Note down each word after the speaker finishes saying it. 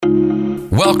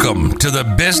Welcome to the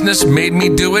Business Made Me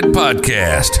Do It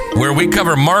podcast, where we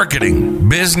cover marketing,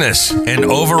 business, and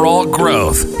overall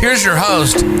growth. Here's your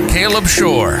host, Caleb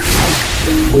Shore.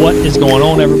 What is going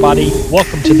on, everybody?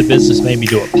 Welcome to the Business Made Me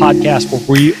Do It podcast,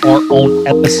 where we are on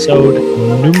episode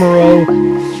numero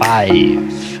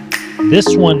 5.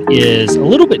 This one is a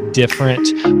little bit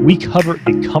different. We covered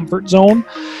the comfort zone.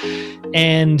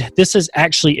 And this is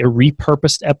actually a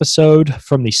repurposed episode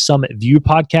from the Summit View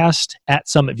podcast at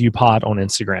Summit View Pod on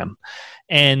Instagram.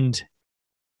 And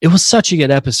it was such a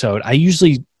good episode. I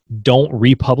usually don't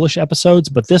republish episodes,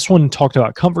 but this one talked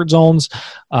about comfort zones.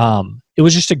 It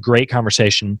was just a great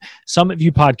conversation. Summit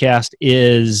View podcast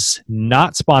is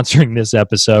not sponsoring this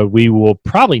episode. We will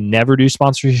probably never do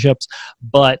sponsorships,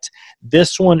 but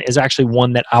this one is actually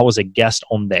one that I was a guest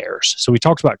on theirs. So we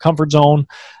talked about comfort zone,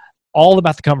 all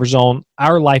about the comfort zone,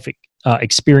 our life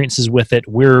experiences with it.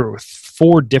 We're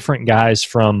 4 different guys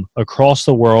from across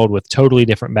the world with totally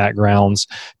different backgrounds,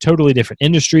 totally different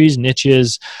industries,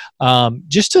 niches,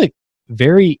 just a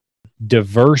very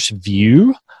diverse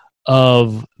view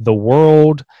of the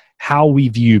world, how we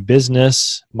view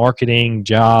business, marketing,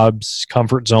 jobs,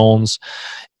 comfort zones,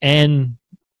 and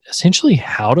essentially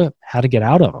how to get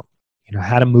out of them,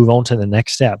 how to move on to the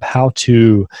next step, how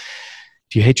to,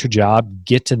 if you hate your job,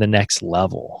 get to the next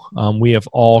level. We have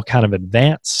all kind of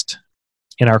advanced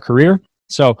in our career.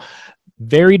 So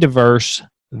very diverse,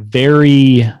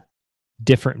 very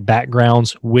different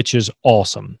backgrounds, which is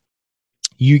awesome.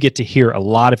 You get to hear a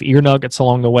lot of ear nuggets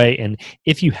along the way. And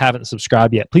if you haven't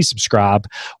subscribed yet, please subscribe.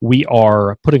 We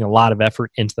are putting a lot of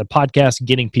effort into the podcast,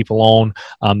 getting people on.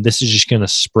 This is just going to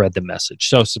spread the message.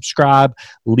 So subscribe,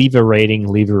 leave a rating,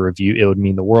 leave a review. It would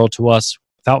mean the world to us.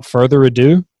 Without further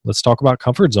ado, let's talk about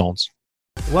comfort zones.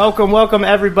 Welcome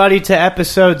everybody to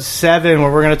episode 7,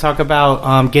 where we're going to talk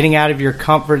about getting out of your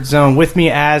comfort zone. With me,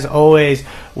 as always,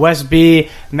 Wes B,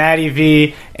 Maddie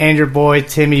V, and your boy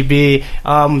Timmy B.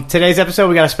 Today's episode,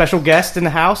 we got a special guest in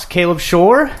the house, Caleb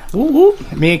Shore.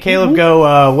 Woo-hoo. Me and Caleb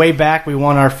go way back. We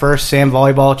won our first SAM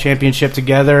volleyball championship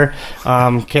together.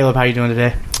 Caleb, how you doing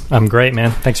today? I'm great, man.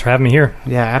 Thanks for having me here.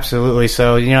 Yeah, absolutely.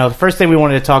 So, the first thing we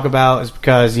wanted to talk about is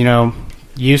because,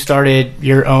 you started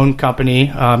your own company,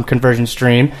 Conversion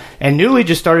Stream, and newly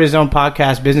just started his own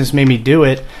podcast, Business Made Me Do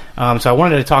It. So I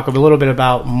wanted to talk a little bit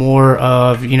about more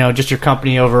of, just your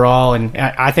company overall. And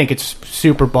I think it's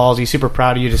super ballsy, super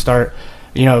proud of you to start,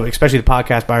 especially the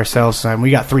podcast by ourselves.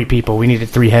 We got 3 people. We needed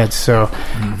 3 heads. So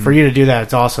for you to do that,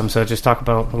 it's awesome. So just talk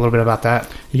about a little bit about that.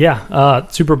 Yeah,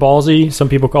 super ballsy. Some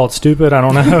people call it stupid. I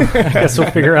don't know. I guess we'll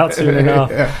figure out soon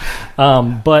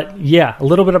enough. But yeah, a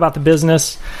little bit about the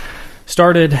business.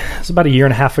 Started, it's about 1.5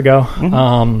 years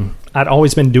ago. I'd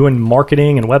always been doing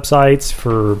marketing and websites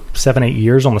for 7-8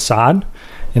 years on the side.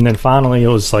 And then finally, it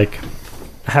was like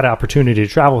I had an opportunity to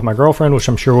travel with my girlfriend, which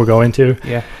I'm sure we'll go into.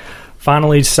 Yeah.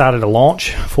 Finally decided to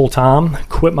launch full-time,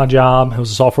 quit my job. I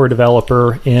was a software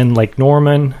developer in Lake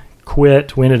Norman,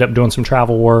 quit. We ended up doing some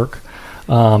travel work,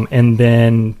 and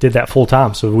then did that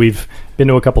full-time. So we've been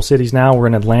to a couple cities now. We're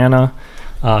in Atlanta.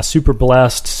 Super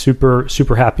blessed,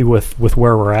 super happy with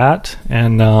where we're at,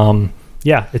 and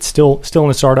it's still in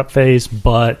the startup phase.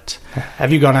 But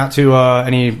have you gone out to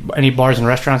any bars and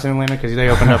restaurants in Atlanta, because they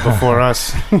opened up before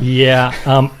us? Yeah,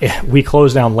 we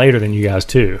closed down later than you guys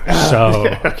too.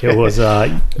 So okay. It was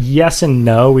yes and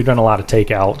no. We've done a lot of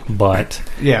takeout, but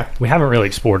yeah, we haven't really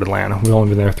explored Atlanta. We've only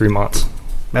been there 3 months.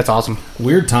 That's awesome.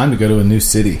 Weird time to go to a new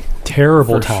city.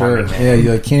 Terrible time. Sure. Yeah,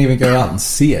 you can't even go out and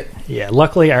see it. Yeah,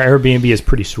 luckily our Airbnb is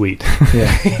pretty sweet.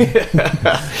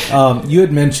 Yeah. You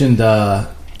had mentioned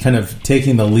kind of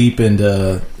taking the leap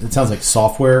into, it sounds like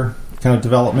software kind of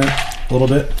development a little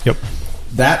bit. Yep.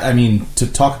 That,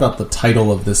 to talk about the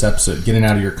title of this episode, getting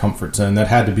out of your comfort zone, that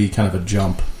had to be kind of a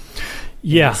jump.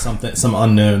 Yeah. Some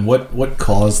unknown. What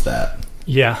caused that?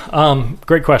 Yeah.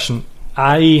 Great question.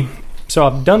 So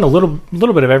I've done a little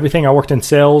bit of everything. I worked in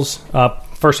sales.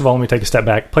 First of all, let me take a step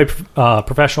back. Played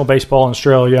professional baseball in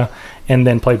Australia, and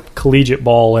then played collegiate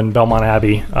ball in Belmont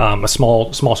Abbey, a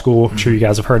small school I'm sure you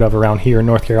guys have heard of around here in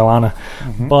North Carolina.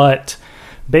 But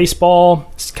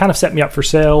baseball kind of set me up for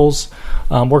sales.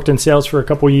 Worked in sales for a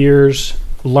couple years.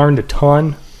 Learned a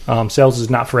ton. Sales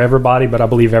is not for everybody, but I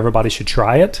believe everybody should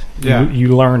try it. Yeah.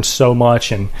 You learn so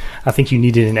much, and I think you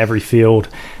need it in every field.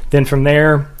 Then from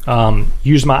there,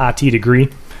 used my IT degree,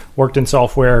 worked in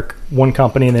software, one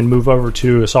company, and then moved over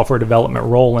to a software development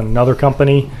role in another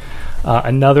company.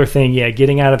 Another thing,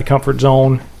 getting out of the comfort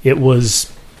zone, it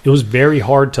was very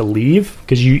hard to leave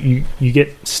because you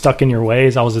get stuck in your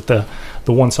ways. I was at the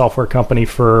one software company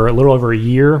for a little over a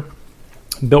year,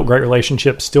 built great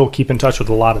relationships, still keep in touch with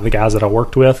a lot of the guys that I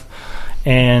worked with.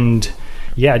 And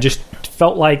just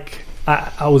felt like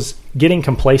I was getting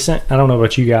complacent. I don't know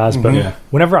about you guys, but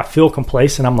whenever I feel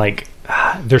complacent, I'm like,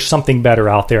 there's something better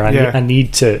out there. I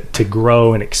need to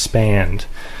grow and expand.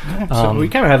 So we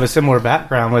kind of have a similar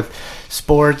background with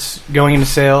sports, going into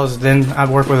sales. Then I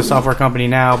work with a software company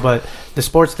now, but the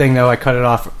sports thing, though, I cut it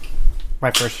off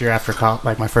my first year after college.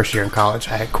 My first year in college,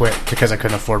 I had quit because I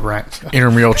couldn't afford rent. So.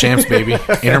 Intramural champs, baby.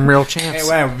 Intramural champs.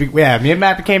 Hey, me and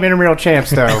Matt became intramural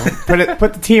champs, though.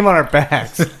 Put the team on our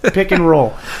backs. Pick and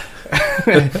roll.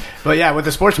 But yeah, with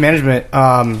the sports management,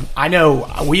 I know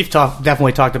we've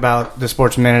definitely talked about the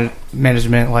sports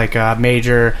management like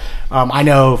major. I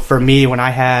know for me, when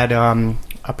I had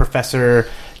a professor,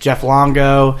 Jeff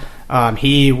Longo,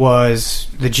 he was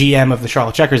the GM of the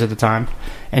Charlotte Checkers at the time,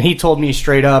 and he told me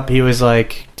straight up, he was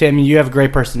like, "Tim, you have a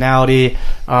great personality.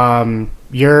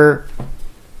 You're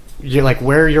like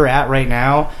where you're at right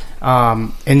now."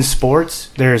 In sports,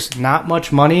 there's not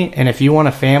much money, and if you want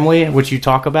a family, which you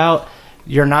talk about,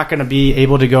 you're not going to be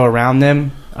able to go around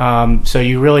them. So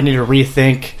you really need to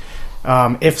rethink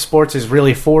if sports is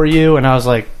really for you. And I was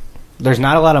like, there's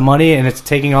not a lot of money, and it's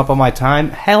taking up all my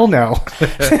time. Hell no.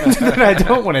 I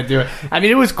don't want to do it. I mean,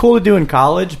 it was cool to do in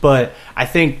college, but I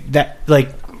think that,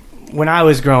 like, when I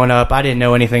was growing up, I didn't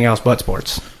know anything else but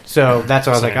sports. So that's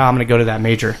why I was like, I'm going to go to that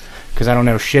major because I don't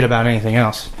know shit about anything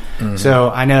else. Mm-hmm. So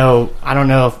I don't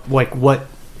know if, like, what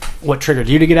triggered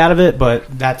you to get out of it, but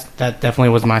that definitely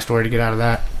was my story to get out of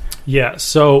that. Yeah.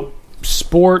 So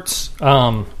sports,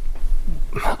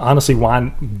 honestly, why I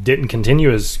didn't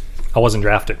continue is I wasn't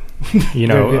drafted.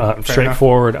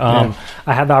 Straightforward. I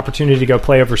had the opportunity to go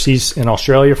play overseas in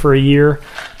Australia for a year.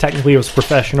 Technically, it was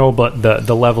professional, but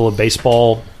the level of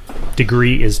baseball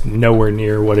degree is nowhere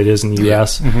near what it is in the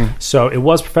U.S. Mm-hmm. So it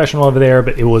was professional over there,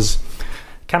 but it was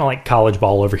kind of like college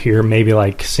ball over here, maybe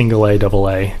like single A, double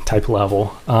A type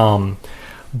level.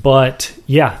 But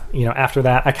yeah, after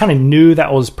that, I kind of knew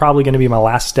that was probably going to be my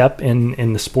last step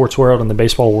in the sports world and the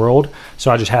baseball world.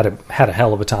 So I just had a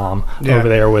hell of a time over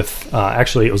there with,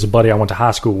 actually it was a buddy I went to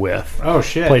high school with. Oh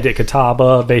shit. Played at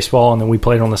Catawba baseball, and then we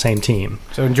played on the same team.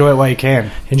 So enjoy it while you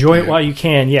can. Enjoy it while you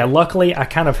can. Yeah. Luckily I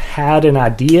kind of had an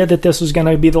idea that this was going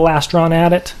to be the last run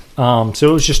at it. So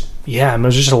it was just, it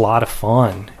was just a lot of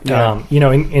fun. Yeah.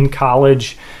 In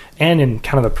college and in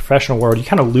kind of the professional world, you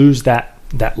kind of lose that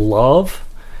love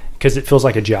because it feels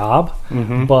like a job.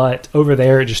 Mm-hmm. But over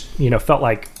there, it just, felt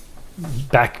like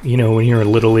back, when you're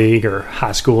in Little League or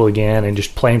high school again and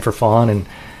just playing for fun and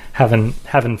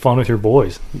having fun with your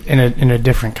boys. In a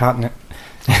different continent.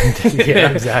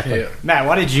 Yeah, exactly. Yeah. Matt,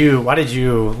 why did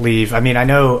you leave? I mean, I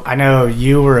know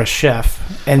you were a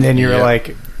chef, and then you were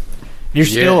like, you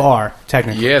still are,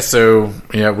 technically. Yeah, so,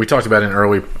 we talked about it in an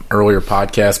earlier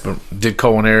podcast, but did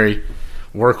culinary.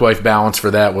 Work-life balance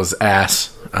for that was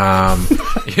ass.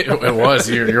 It was.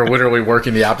 You're literally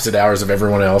working the opposite hours of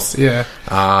everyone else. Yeah.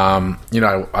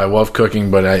 I love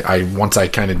cooking, but I once I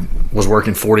kind of was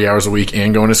working 40 hours a week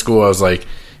and going to school, I was like,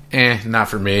 not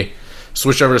for me.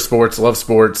 Switched over to sports, love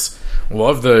sports,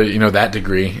 love the, that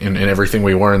degree and everything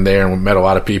we learned there, and we met a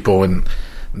lot of people, and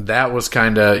that was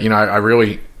kind of, I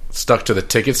really stuck to the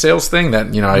ticket sales thing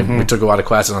that, we took a lot of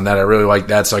classes on that. I really liked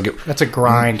that. So that's a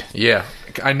grind. Yeah.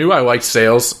 I knew I liked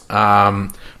sales.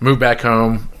 Moved back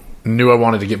home. Knew I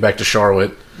wanted to get back to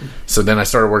Charlotte. So then I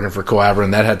started working for Collabra,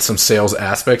 and that had some sales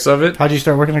aspects of it. How'd you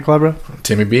start working at Collabra?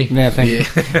 Timmy B. Yeah, thank you.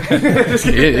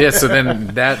 Yeah, so then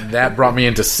that brought me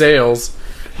into sales.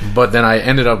 But then I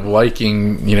ended up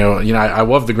liking, I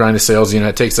love the grind of sales.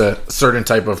 It takes a certain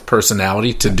type of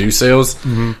personality to do sales.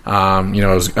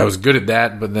 Mm-hmm. I was good at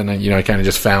that, but then I kind of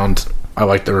just found I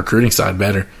like the recruiting side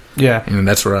better. Yeah, and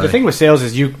that's where the thing with sales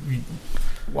is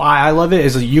why I love it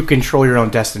is you control your own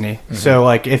destiny. Mm-hmm. So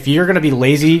like if you're going to be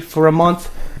lazy for a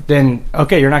month, then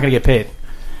okay, you're not going to get paid.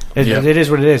 It is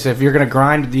what it is. If you're going to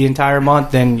grind the entire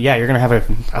month, then you're going to have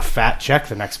a fat check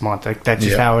the next month. Like that's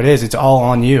just how it is. It's all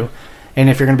on you. And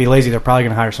if you're going to be lazy, they're probably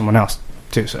going to hire someone else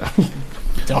too. So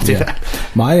don't do that.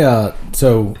 My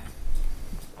so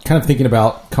kind of thinking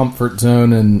about comfort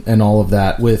zone and all of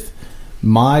that with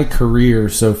my career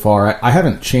so far, I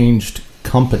haven't changed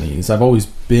companies. I've always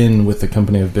been with the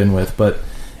company I've been with, but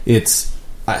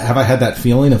have I had that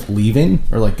feeling of leaving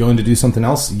or like going to do something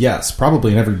else? Yes,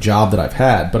 probably in every job that I've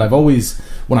had. But I've always,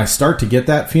 when I start to get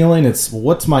that feeling, it's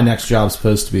what's my next job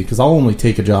supposed to be? Because I'll only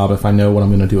take a job if I know what I'm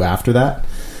going to do after that.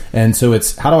 And so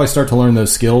it's how do I start to learn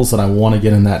those skills that I want to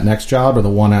get in that next job or the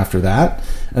one after that?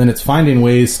 And then it's finding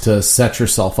ways to set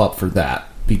yourself up for that.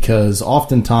 Because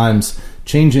oftentimes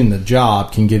changing the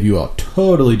job can give you a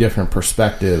totally different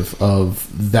perspective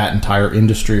of that entire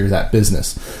industry or that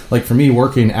business. Like for me,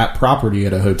 working at property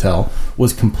at a hotel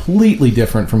was completely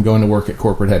different from going to work at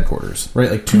corporate headquarters, right?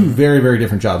 Like two very, very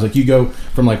different jobs. Like you go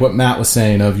from like what Matt was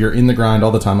saying of you're in the grind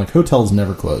all the time. Like hotels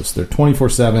never close. They're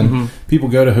 24/7. People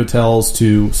go to hotels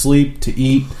to sleep, to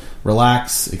eat,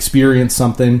 relax, experience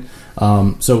something.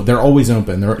 So they're always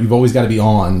open. You've always got to be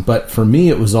on. But for me,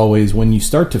 it was always when you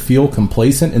start to feel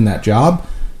complacent in that job,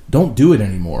 don't do it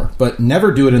anymore. But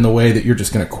never do it in the way that you're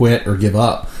just going to quit or give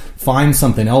up. Find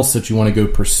something else that you want to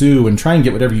go pursue and try and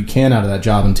get whatever you can out of that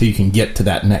job until you can get to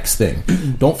that next thing.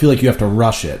 Don't feel like you have to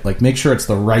rush it. Like make sure it's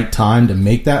the right time to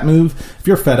make that move. If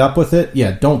you're fed up with it,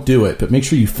 yeah, don't do it. But make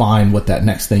sure you find what that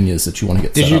next thing is that you want to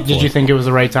get set up for. Did you think it was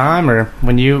the right time, or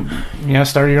when you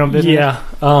started your own business?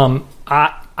 Yeah,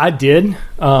 I did.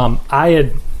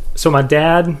 So my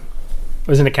dad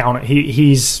was an accountant.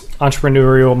 He's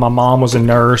entrepreneurial. My mom was a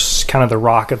nurse, kind of the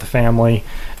rock of the family.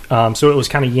 So it was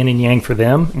kind of yin and yang for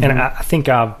them. And I think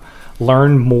I've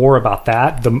learned more about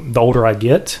that the older I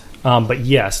get. But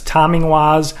yes, timing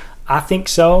wise, I think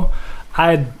so.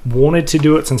 I had wanted to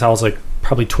do it since I was like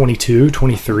probably 22,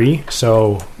 23.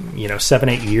 So,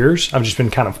 7-8 years. I've just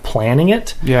been kind of planning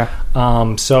it. Yeah.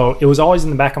 So it was always in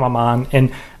the back of my mind.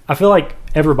 And I feel like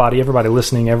everybody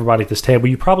listening, everybody at this table,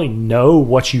 you probably know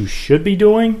what you should be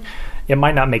doing. It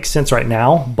might not make sense right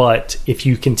now, but if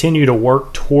you continue to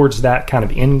work towards that kind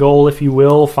of end goal, if you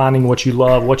will, finding what you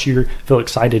love, what you feel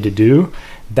excited to do,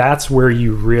 that's where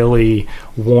you really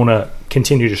want to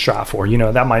continue to strive for.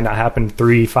 That might not happen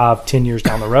 3, 5, 10 years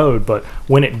down the road, but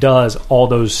when it does, all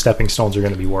those stepping stones are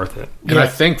going to be worth it. And I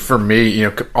think for me,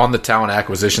 on the talent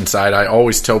acquisition side, I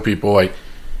always tell people, like,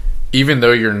 even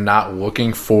though you're not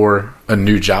looking for a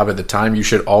new job at the time, you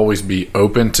should always be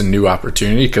open to new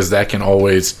opportunity, because that can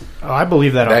always... Oh, I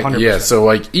believe that 100%. Yeah, so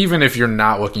like even if you're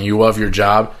not looking, you love your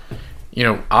job,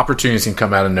 opportunities can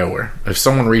come out of nowhere. If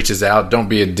someone reaches out, don't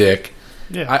be a dick.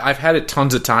 Yeah. I've had it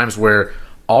tons of times where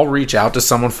I'll reach out to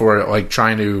someone for like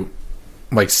trying to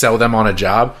like sell them on a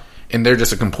job, and they're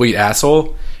just a complete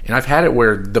asshole. And I've had it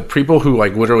where the people who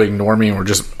like literally ignore me or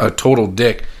just a total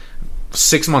dick,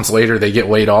 6 months later they get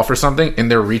laid off or something,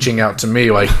 and they're reaching out to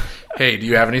me like, hey, do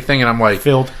you have anything? And I'm like,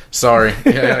 filled. Sorry.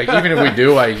 Yeah, like, even if we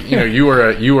do, like, you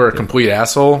were a complete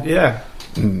asshole. Yeah.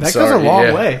 That goes a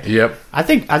long way. Yep. I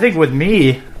think with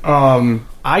me,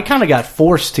 I kind of got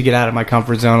forced to get out of my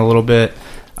comfort zone a little bit.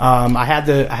 I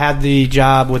had the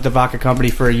job with the vodka company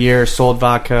for a year, sold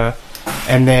vodka,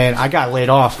 and then I got laid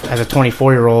off as a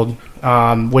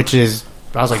 24-year-old, which is,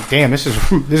 I was like, damn, this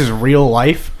is real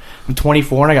life. I'm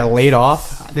 24 and I got laid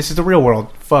off. This is the real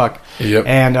world. Fuck. Yep.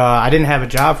 And I didn't have a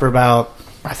job for about,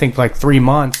 I think, like 3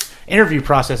 months. Interview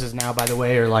processes now, by the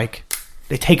way, are like,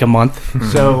 they take a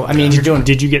month. So, I mean,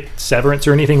 Did you get severance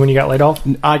or anything when you got laid off?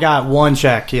 I got one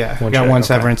check, yeah. I got one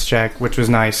severance check, which was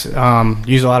nice. Used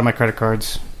a lot of my credit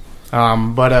cards.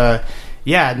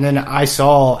 Yeah, and then I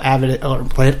saw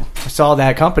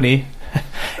that company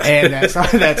and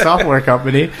that software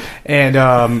company,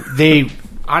 and they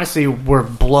honestly were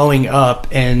blowing up,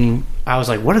 and I was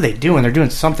like, what are they doing? They're doing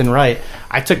something right.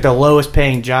 I took the lowest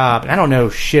paying job, and I don't know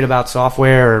shit about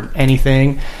software or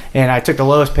anything, and I took the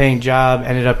lowest paying job,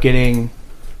 ended up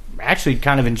actually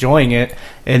kind of enjoying it,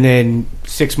 and then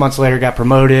 6 months later got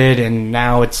promoted, and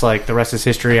now it's like the rest is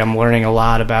history. I'm learning a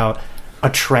lot about a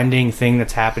trending thing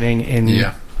that's happening in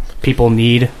people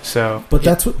need. So, but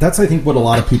that's I think what a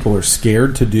lot of people are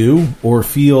scared to do or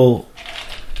feel.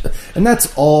 And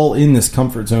that's all in this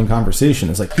comfort zone conversation.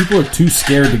 Is like people are too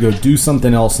scared to go do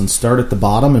something else and start at the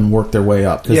bottom and work their way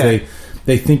up because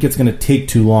they think it's going to take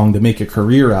too long to make a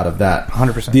career out of that.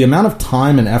 100%. The amount of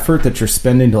time and effort that you're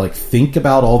spending to like think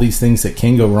about all these things that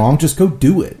can go wrong, just go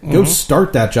do it. Mm-hmm. Go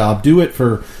start that job. Do it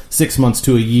for 6 months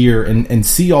to a year and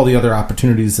see all the other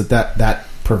opportunities that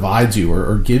provides you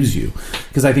or gives you.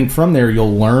 Because I think from there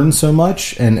you'll learn so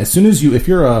much. And as soon as if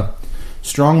you're a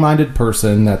strong-minded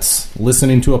person that's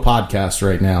listening to a podcast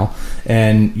right now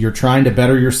and you're trying to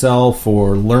better yourself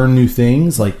or learn new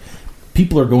things, like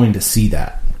people are going to see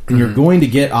that. And you're going to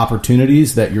get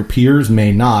opportunities that your peers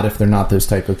may not if they're not those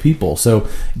type of people. So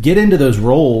get into those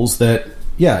roles that,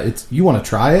 you want to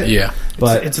try it. Yeah.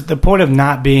 But it's at the point of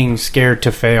not being scared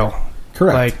to fail.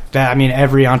 Correct. Like that. I mean,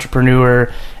 every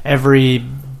entrepreneur, every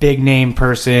big name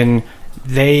person,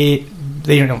 they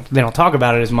don't talk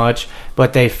about it as much,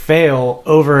 but they fail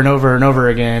over and over and over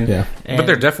again. Yeah. But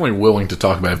they're definitely willing to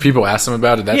talk about it. If people ask them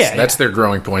about it, that's their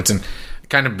growing points. And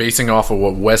kind of basing off of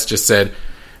what Wes just said,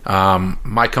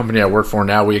 my company I work for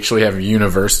now, we actually have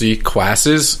university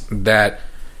classes that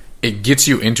it gets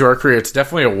you into our career. It's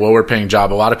definitely a lower paying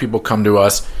job. A lot of people come to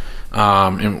us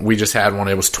And we just had one.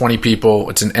 It was 20 people.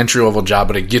 It's an entry-level job,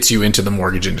 but it gets you into the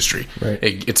mortgage industry. Right.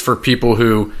 It's for people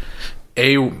who,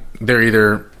 they're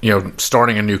either,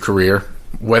 starting a new career,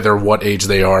 whether what age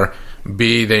they are.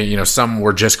 B, they, some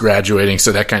were just graduating,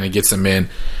 so that kind of gets them in.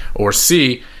 Or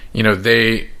C,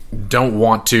 they don't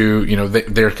want to,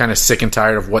 they're kind of sick and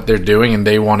tired of what they're doing, and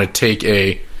they want to take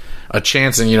a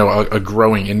chance in, a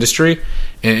growing industry.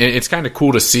 And it's kind of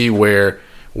cool to see where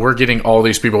we're getting all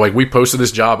these people. Like, we posted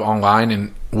this job online,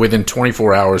 and within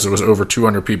 24 hours, there was over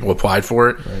 200 people applied for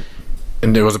it. Right.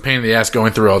 And it was a pain in the ass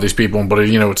going through all these people. But,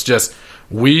 it's just,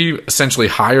 we essentially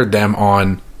hired them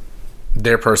on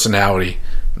their personality,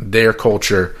 their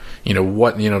culture,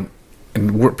 and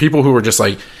we're people who were just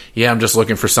like, yeah, I'm just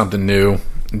looking for something new,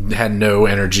 had no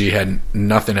energy, had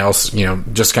nothing else,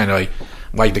 just kind of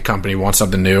like the company wants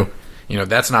something new.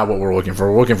 That's not what we're looking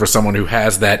for. We're looking for someone who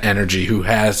has that energy, who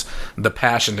has the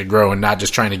passion to grow, and not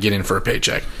just trying to get in for a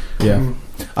paycheck. Yeah.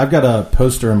 I've got a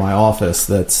poster in my office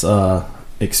that's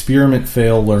experiment,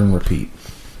 fail, learn, repeat.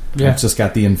 Yeah. It's just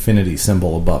got the infinity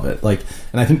symbol above it.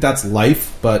 And I think that's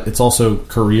life, but it's also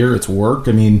career, it's work.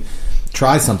 I mean,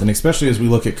 try something, especially as we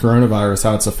look at coronavirus,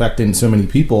 how it's affecting so many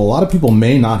people. A lot of people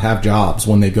may not have jobs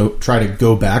when they try to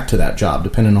go back to that job,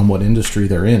 depending on what industry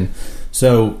they're in.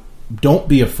 So don't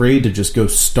be afraid to just go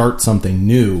start something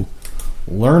new,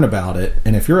 learn about it.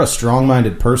 And if you're a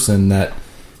strong-minded person that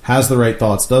has the right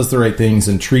thoughts, does the right things,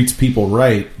 and treats people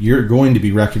right, you're going to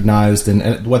be recognized.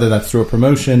 And whether that's through a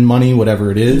promotion, money,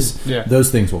 whatever it is,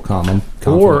 those things will come. I'm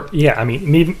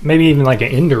confident. Maybe even like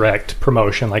an indirect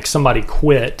promotion, like somebody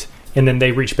quit and then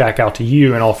they reach back out to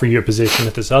you and offer you a position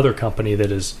at this other company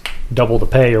that is double the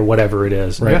pay or whatever it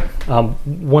is. Right.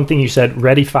 One thing you said,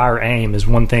 ready, fire, aim, is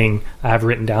one thing I have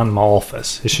written down in my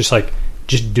office. It's just like,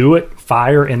 just do it,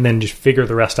 fire, and then just figure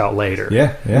the rest out later.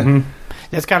 Yeah. Mm-hmm.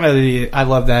 That's kind of I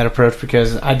love that approach,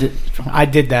 because I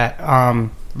did that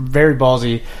very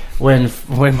ballsy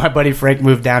when my buddy Frank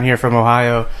moved down here from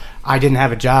Ohio. I didn't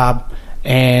have a job,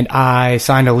 and I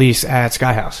signed a lease at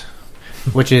Sky House,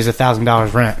 which is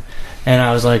 $1,000 rent. And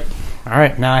I was like, all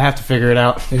right, now I have to figure it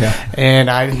out. Yeah. And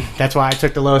that's why I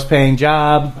took the lowest paying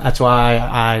job. That's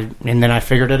why and then I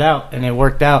figured it out, and it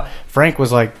worked out. Frank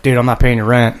was like, dude, I'm not paying your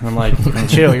rent. And I'm like,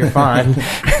 chill, you're fine.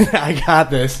 I got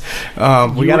this.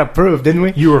 We got approved, didn't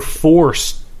we? You were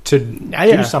forced to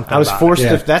do something. I was forced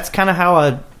to. That's kind of how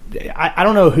I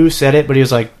don't know who said it, but he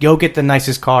was like, go get the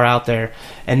nicest car out there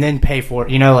and then pay for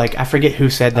it. I forget who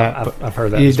said that. I've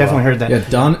heard that. You definitely heard that.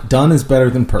 Yeah, done is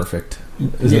better than perfect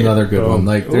is another good one.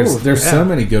 There's so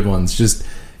many good ones. Just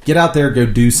get out there, go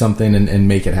do something, and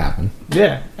make it happen.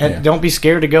 Yeah, and don't be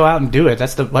scared to go out and do it.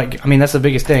 That's that's the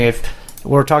biggest thing. If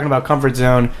we're talking about comfort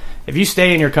zone, if you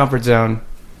stay in your comfort zone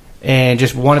and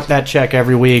just want that check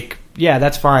every week,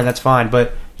 that's fine.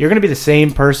 But you're going to be the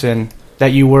same person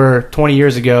that you were 20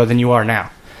 years ago than you are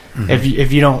now. Mm-hmm.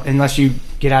 If you don't, unless you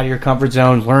get out of your comfort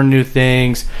zone, learn new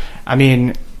things. I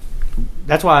mean,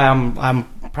 that's why I'm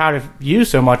proud of you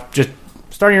so much. Just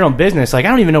starting your own business. I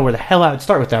don't even know where the hell I would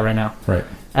start with that right now. Right.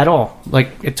 At all.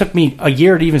 It took me a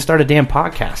year to even start a damn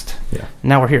podcast. Yeah.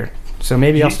 Now we're here. So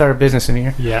maybe I'll start a business in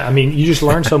here. Yeah. I mean, you just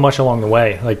learn so much along the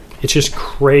way. It's just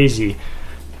crazy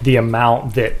the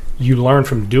amount that you learn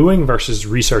from doing versus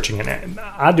researching it.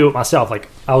 I do it myself.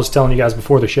 I was telling you guys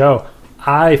before the show,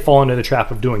 I fall into the trap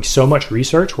of doing so much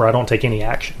research where I don't take any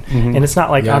action. Mm-hmm. And it's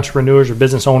not like entrepreneurs or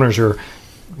business owners are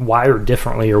wired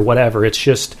differently or whatever. It's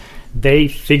just they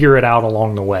figure it out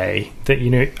along the way. That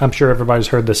I'm sure everybody's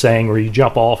heard the saying where you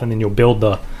jump off and then you'll build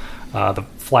the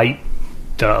flight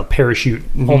parachute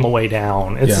on the way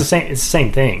down. It's the same. It's the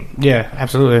same thing. Yeah,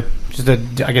 absolutely. Just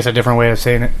a different way of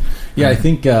saying it. Yeah, I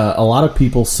think a lot of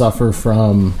people suffer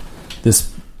from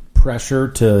this pressure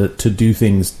to do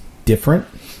things different,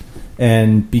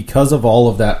 and because of all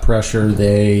of that pressure,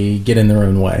 they get in their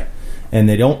own way, and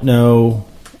they don't know,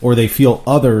 or they feel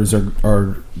others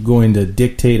are going to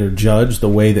dictate or judge the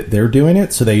way that they're doing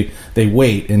it, so they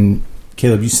wait. And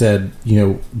Caleb, you said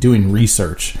doing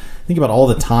research. Think about all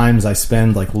the times I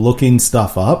spend looking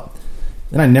stuff up,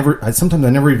 and sometimes I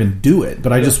never even do it,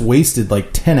 but I just wasted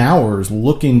 10 hours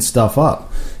looking stuff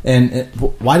up. And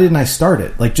why didn't I start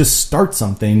it? Just start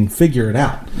something, figure it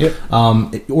out. Yep.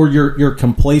 Or you're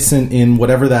complacent in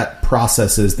whatever that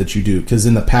process is that you do, because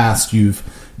in the past you've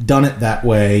done it that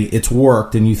way, it's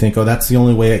worked, and you think, oh, that's the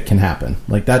only way it can happen.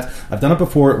 That I've done it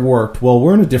before, it worked. Well,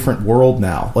 we're in a different world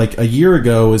now. A year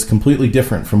ago is completely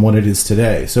different from what it is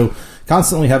today. So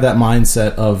constantly have that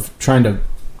mindset of trying to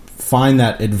find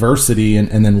that adversity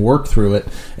and then work through it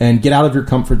and get out of your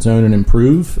comfort zone and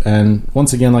improve. And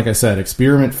once again, like I said,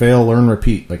 experiment, fail, learn,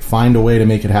 repeat. Find a way to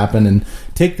make it happen and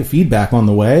take the feedback on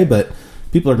the way, but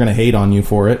people are going to hate on you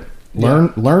for it.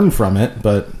 Learn from it,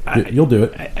 but you'll do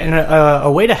it. And a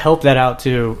way to help that out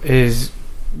too is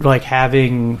like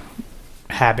having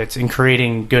habits and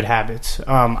creating good habits.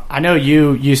 I know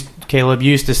Caleb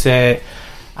used to say,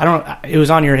 it was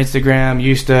on your Instagram, you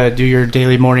used to do your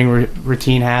daily morning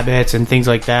routine habits and things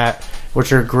like that,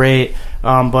 which are great.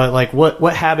 But like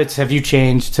what habits have you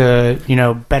changed to,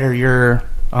 better your,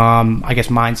 I guess,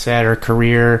 mindset or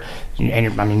career?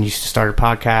 And you started a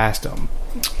podcast.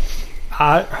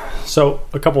 So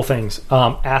a couple things.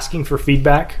 Asking for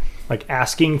feedback, like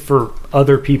asking for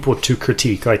other people to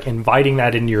critique, like inviting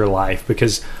that into your life,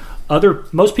 because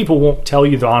most people won't tell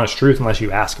you the honest truth unless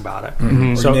you ask about it.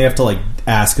 Mm-hmm. So you may have to like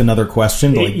ask another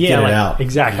question to get it out.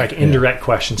 Exactly, like indirect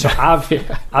questions. So I've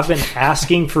been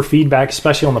asking for feedback,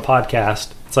 especially on the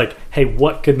podcast. It's like, hey,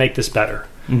 what could make this better?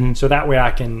 Mm-hmm. So that way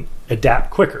I can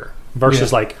adapt quicker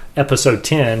versus like episode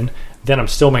 10. Then I'm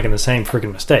still making the same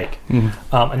freaking mistake.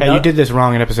 Mm-hmm. Hey, you did this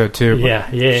wrong in episode 2.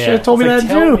 Yeah. Should have told me that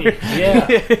too.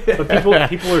 Yeah, but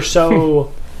people are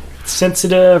so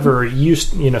sensitive or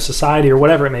used, society or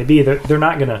whatever it may be. They're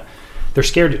not gonna. They're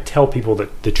scared to tell people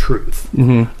the truth.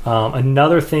 Mm-hmm.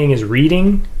 Another thing is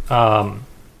reading.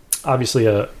 Obviously,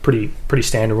 a pretty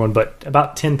standard one, but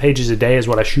about 10 pages a day is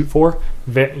what I shoot for.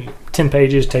 10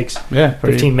 pages takes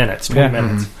 15 minutes, 20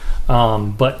 minutes.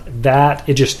 Mm-hmm. But that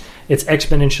it's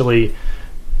exponentially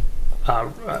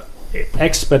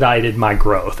expedited my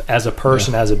growth as a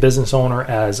person, as a business owner,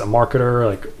 as a marketer,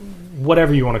 like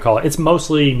whatever you want to call it. It's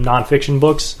mostly nonfiction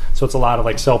books, so it's a lot of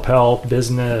like self-help,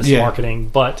 business, marketing.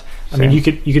 But I mean, you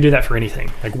could do that for anything,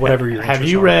 like whatever you're. Have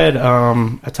you read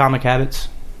Atomic Habits?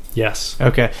 Yes.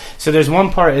 Okay. So there's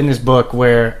one part in this book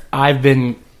where I've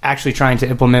been actually trying to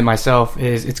implement myself.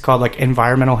 It's called like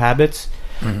environmental habits.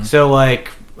 Mm-hmm. So like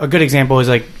a good example is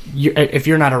like if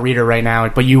you're not a reader right now,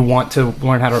 but you want to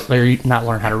learn how to, or not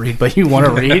learn how to read, but you want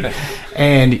to read,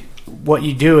 and what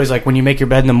you do is like when you make your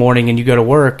bed in the morning and you go to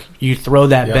work, you throw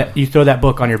that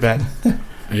book on your bed.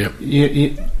 Yep. Do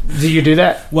you do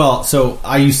that? Well, so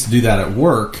I used to do that at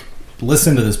work.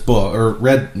 Listen to this book or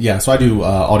read. Yeah, so I do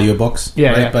audiobooks.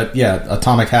 Yeah, right? yeah. But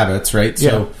Atomic Habits, right? Yeah.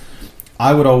 So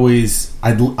I would always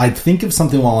I'd think of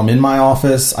something while I'm in my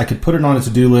office. I could put it on a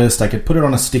to-do list. I could put it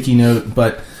on a sticky note.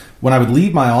 But when I would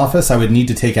leave my office, I would need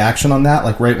to take action on that,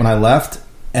 like right when I left.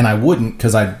 And I wouldn't,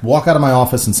 because I'd walk out of my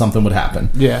office and something would happen.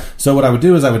 Yeah. So what I would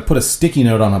do is I would put a sticky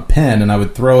note on a pen and I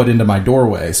would throw it into my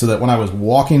doorway so that when I was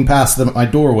walking past my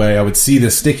doorway, I would see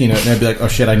this sticky note and I'd be like, oh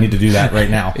shit, I need to do that right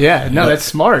now. Yeah, no, that's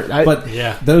smart.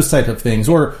 Those type of things.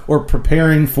 Or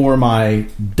preparing for my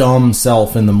dumb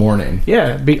self in the morning.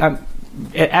 Yeah,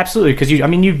 absolutely. Because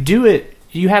you do it,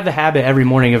 you have the habit every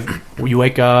morning of you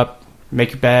wake up,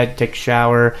 make your bed, take a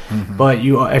shower. Mm-hmm. But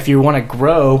if you want to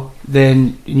grow,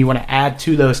 then you want to add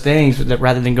to those things that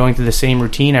rather than going through the same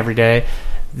routine every day,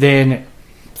 then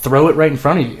throw it right in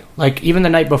front of you. Like even the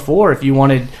night before, if you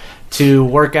wanted to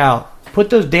work out, put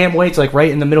those damn weights like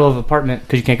right in the middle of the apartment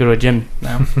because you can't go to a gym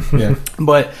now. Yeah.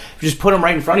 But just put them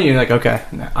right in front of you. Like, okay,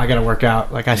 I got to work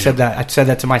out. Like I said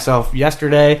that to myself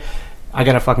yesterday. I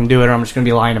gotta fucking do it, or I'm just gonna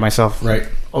be lying to myself, right?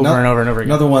 Over and over and over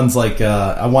again. Another one's like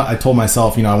I told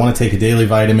myself, I want to take a daily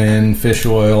vitamin, fish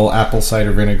oil, apple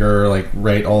cider vinegar,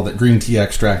 all that green tea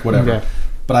extract, whatever. Okay.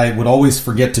 But I would always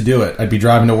forget to do it. I'd be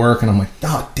driving to work, and I'm like,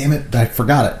 oh, damn it, I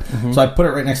forgot it. Mm-hmm. So I put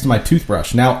it right next to my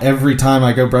toothbrush. Now every time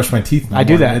I go brush my teeth, I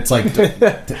do that. It's like,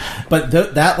 but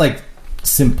that like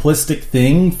simplistic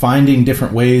thing, finding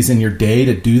different ways in your day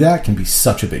to do that can be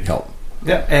such a big help.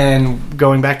 Yeah, and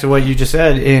going back to what you just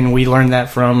said, and we learned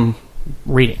that from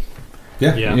reading.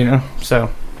 Yeah. So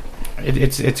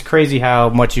it's crazy how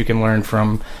much you can learn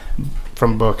from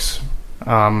books,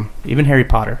 even Harry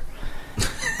Potter.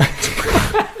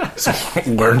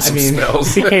 Learn some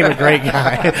spells. He became a great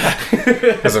guy.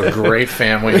 Has a great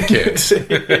family of kids.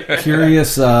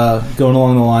 Curious, going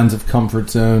along the lines of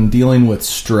comfort zone, dealing with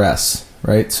stress,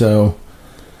 right? So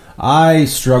I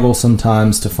struggle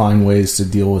sometimes to find ways to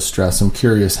deal with stress. I'm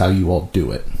curious how you all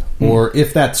do it. Or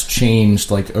if that's changed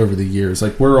like over the years.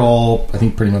 Like we're all, I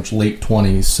think, pretty much late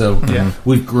 20s. So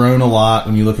we've grown a lot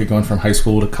when you look at going from high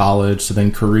school to college to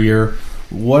then career.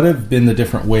 What have been the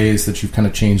different ways that you've kind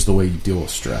of changed the way you deal with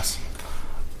stress?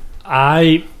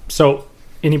 So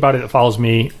anybody that follows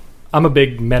me, I'm a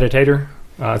big meditator.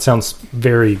 It sounds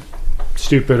very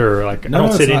stupid or like I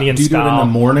don't sit Indian style. Do you do it in the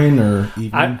morning or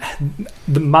evening?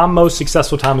 My most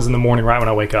successful time is in the morning, right when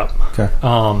I wake up. Okay.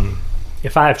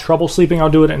 If I have trouble sleeping,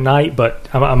 I'll do it at night, but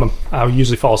I'll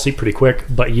usually fall asleep pretty quick.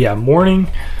 But yeah, morning,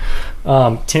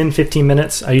 10-15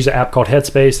 minutes. I use an app called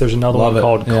Headspace. There's another one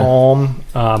called Calm.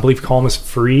 I believe Calm is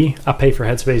free. I pay for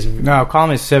Headspace. No,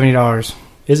 Calm is $70.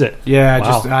 Is it? Yeah,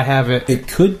 Wow. I have it. It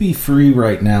could be free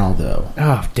right now, though.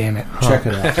 Oh, damn it. Check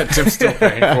it out. Tim's still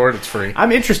paying for it. It's free.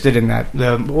 I'm interested in that.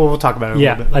 We'll talk about it a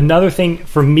Yeah. little bit. Another thing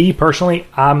for me personally,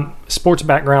 I'm sports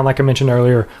background, like I mentioned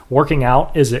earlier. Working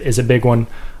out is a big one.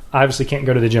 I obviously can't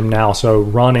go to the gym now, so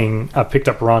running. I picked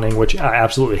up running, which I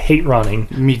absolutely hate running.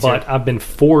 Me too. But I've been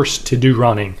forced to do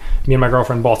running. Me and my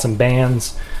girlfriend bought some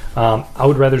bands. I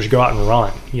would rather just go out and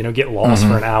run. Get lost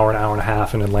for an hour and a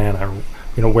half in Atlanta,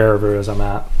 wherever it is I'm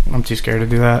at. I'm too scared to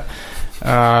do that.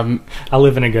 I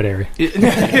live in a good area.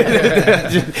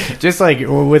 just like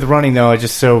with running though,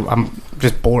 I'm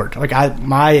just bored. Like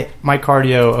my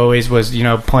cardio always was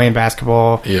playing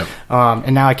basketball. Yeah.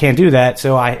 And now I can't do that,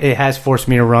 so it has forced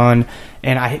me to run.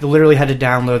 And I literally had to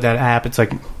download that app. It's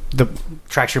like the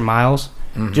tracks your miles,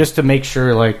 just to make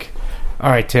sure. Like, all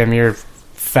right, Tim, you're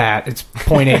fat. It's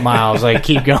 0.8 miles. Like,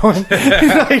 keep going.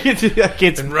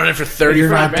 It's Been running for You're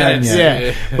 35 not done minutes. yet.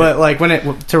 yeah. But like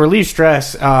to relieve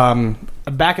stress,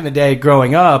 back in the day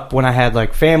growing up, when I had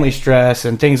like family stress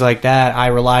and things like that, I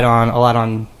relied a lot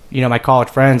on my college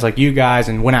friends like you guys,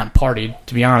 and went out and partied,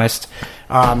 to be honest.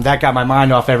 That got my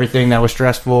mind off everything that was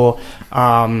stressful,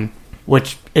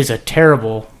 which is a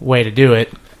terrible way to do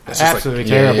it. Absolutely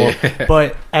terrible. Yeah.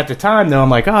 But at the time though, I'm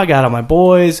like, I got all my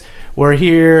boys, we're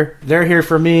here, they're here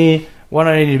for me, what do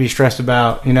I need to be stressed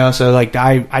about? So like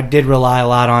I did rely a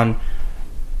lot on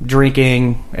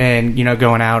drinking and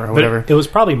going out or whatever. But it was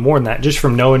probably more than that, just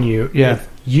from knowing you. Yeah.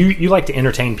 You like to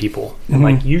entertain people, and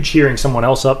like you cheering someone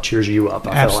else up cheers you up.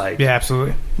 I feel like. Yeah,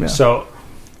 absolutely. Yeah. So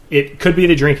it could be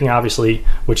the drinking, obviously,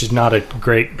 which is not a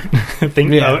great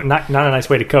thing. Yeah. Not a nice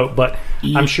way to cope. But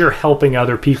I'm sure helping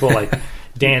other people, like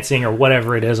dancing or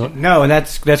whatever it is. No, and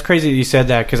that's crazy that you said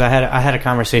that, because I had a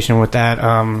conversation with that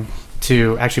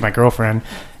to actually my girlfriend,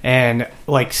 and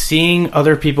like seeing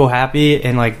other people happy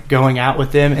and like going out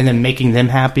with them and then making them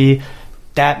happy,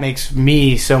 that makes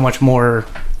me so much more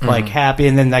like happy.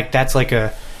 And then like that's like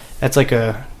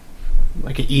an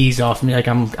ease off me. Like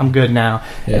I'm good now.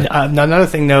 Yeah. Another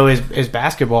thing though is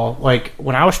basketball. Like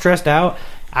when I was stressed out,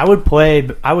 I would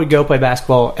go play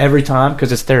basketball every time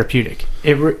because it's therapeutic.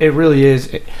 It really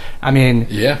is.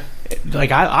 Yeah.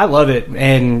 Like I love it,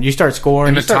 and you start scoring,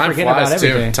 And you the start time forgetting about flies,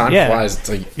 everything. too. Time Yeah. flies. It's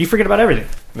like You forget about everything.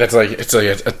 it's like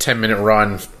a 10-minute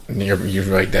run. And you're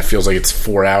like, that feels like it's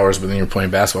 4 hours, but then you're playing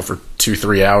basketball for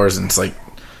 2-3 hours, and it's like,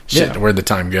 shit, Yeah. where'd the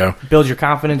time go? Builds your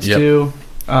confidence Yep. too,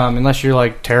 unless you're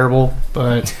like terrible,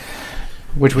 but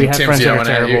which we have Tim's friends that are yelling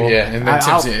at you, terrible. yeah, and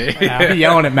then I'll be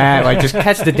yelling at Matt like, just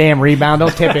catch the damn rebound,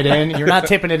 don't tip it in. You're not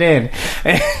tipping it in.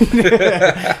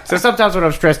 So sometimes when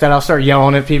I'm stressed out, I'll start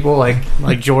yelling at people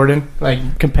like Jordan,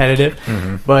 like competitive.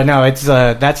 But no, it's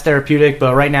that's therapeutic.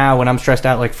 But right now, when I'm stressed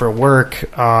out, like for work,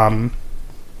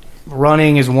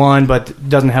 running is one, but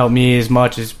doesn't help me as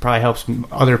much as probably helps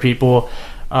other people.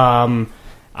 I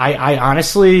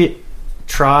honestly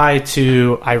try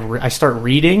to I start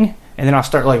reading, and then I'll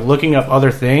start like looking up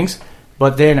other things,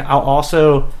 but then I'll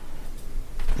also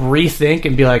rethink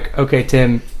and be like, okay,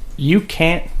 Tim, you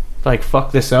can't like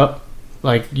fuck this up.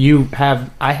 Like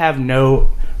I have no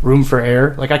room for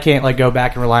error. Like I can't like go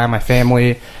back and rely on my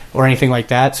family or anything like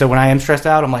that. So when I am stressed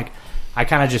out, I'm like, I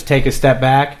kind of just take a step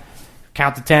back,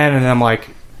 count to 10, and then I'm like,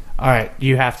 all right,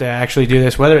 you have to actually do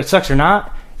this. Whether it sucks or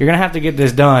not, you're going to have to get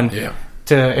this done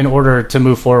in order to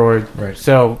move forward. Right.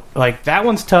 So, like, that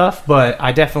one's tough, but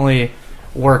I definitely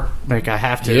work like I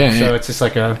have to. Yeah, so yeah. it's just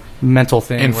like a mental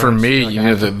thing. And where for it's me, like you I know,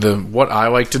 have to- the what I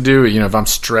like to do, you know, if I'm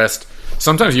stressed,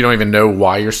 sometimes you don't even know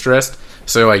why you're stressed.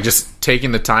 So like just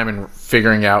taking the time and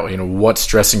figuring out, you know, what's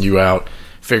stressing you out,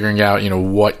 figuring out, you know,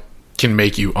 what can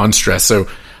make you unstressed. So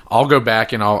I'll go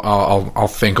back and I'll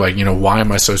think like, you know, why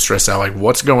am I so stressed out? Like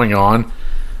what's going on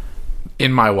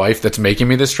in my life that's making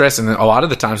me this stressed? And then a lot of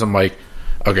the times I'm like,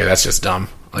 okay, that's just dumb.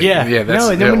 Like, yeah. That's,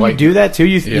 no, and then when like, you do that too,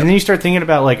 and then you start thinking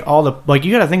about like all the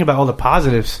you got to think about all the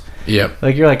positives. Yep.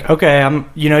 Like you're like, okay,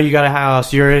 you got a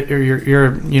house, you're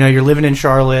living in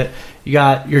Charlotte, you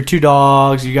got your 2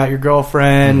 dogs, you got your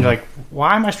girlfriend. Like,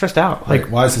 why am I stressed out?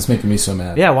 Like, Why is this making me so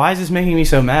mad? yeah, why is this making me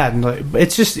so mad? And like,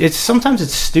 it's sometimes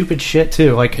it's stupid shit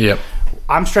too. Like, Yep.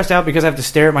 I'm stressed out because I have to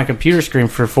stare at my computer screen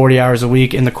for 40 hours a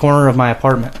week in the corner of my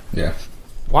apartment. Yeah.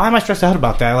 Why am I stressed out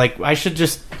about that? Like, I should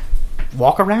just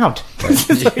walk around.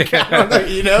 Like, I don't know,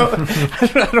 you know?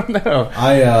 I don't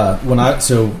know.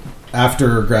 So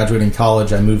after graduating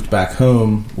college, I moved back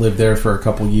home, lived there for a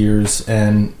couple years,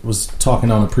 and was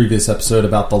talking on a previous episode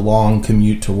about the long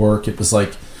commute to work. It was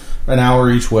like an hour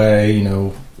each way, you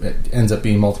know, it ends up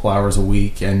being multiple hours a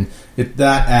week, and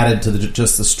that added to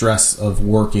just the stress of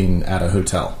working at a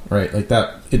hotel, right? Like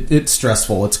that, it's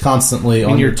stressful. It's constantly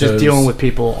on your toes. You're just dealing with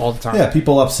people all the time. Yeah,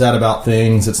 people upset about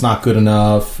things. It's not good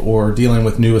enough, or dealing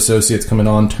with new associates coming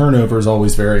on. Turnover is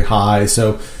always very high,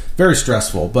 so very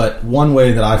stressful. But one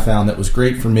way that I found that was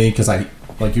great for me, because I,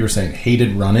 like you were saying,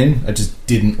 hated running. I just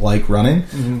didn't like running.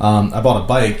 I bought a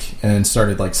bike and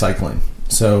started like cycling.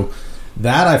 So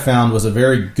that I found was a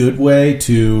very good way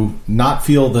to not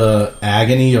feel the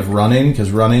agony of running,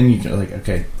 because running, you're like,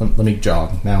 okay, let me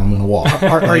jog. Now I'm going to walk.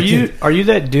 Are you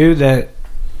that dude that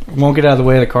won't get out of the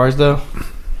way of the cars though?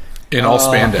 In all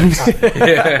spandex.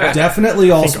 Yeah.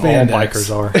 Definitely all spandex. All bikers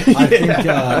are. I think.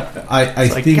 I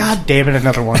think. God damn it,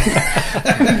 another one.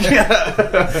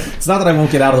 It's not that I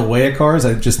won't get out of the way of cars.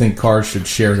 I just think cars should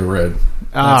share the road.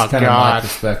 That's kind of my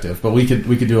perspective. But we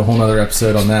could do a whole other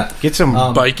episode on that. Get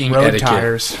some biking road etiquette.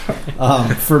 tires.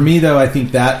 For me, though, I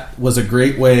think that was a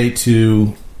great way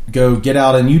to go get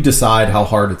out, and you decide how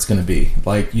hard it's going to be.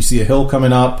 Like, you see a hill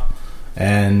coming up,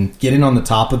 and getting on the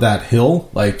top of that hill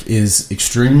is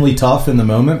extremely tough in the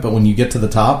moment, but when you get to the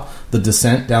top, the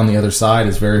descent down the other side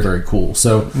is very, very cool.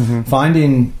 So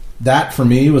finding that for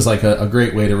me was like a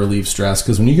great way to relieve stress,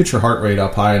 because when you get your heart rate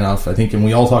up high enough, I think, and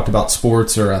we all talked about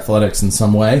sports or athletics in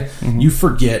some way, you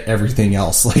forget everything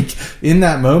else. Like, in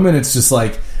that moment, it's just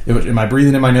like, am I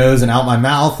breathing in my nose and out my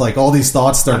mouth? Like, all these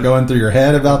thoughts start going through your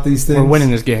head about these things. We're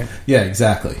winning this game. Yeah,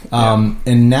 exactly.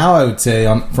 And now I would say,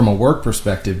 from a work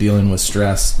perspective, dealing with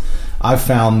stress, I've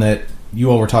found that you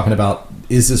all were talking about,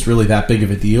 is this really that big of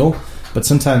a deal? But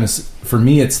sometimes, for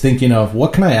me, it's thinking of,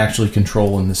 what can I actually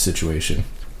control in this situation?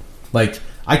 Like,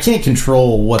 I can't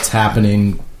control what's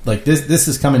happening. Like, this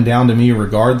is coming down to me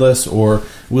regardless, or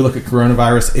we look at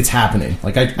coronavirus, it's happening.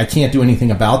 Like, I can't do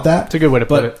anything about that. It's a good way to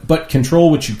put it. But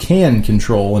control what you can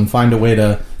control, and find a way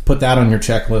to put that on your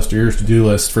checklist or your to-do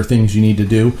list for things you need to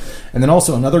do. And then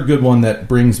also another good one that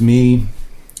really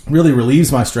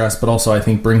relieves my stress, but also I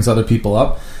think brings other people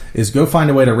up, is go find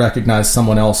a way to recognize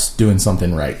someone else doing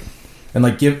something right. And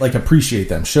appreciate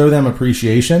them. Show them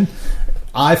appreciation.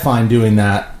 I find doing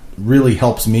that really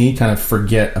helps me kind of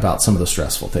forget about some of the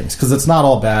stressful things, because it's not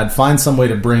all bad. Find some way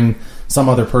to bring some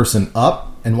other person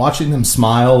up, and watching them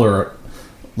smile or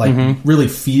really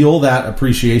feel that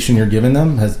appreciation you're giving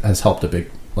them has helped a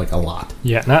lot.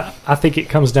 Yeah, and I think it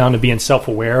comes down to being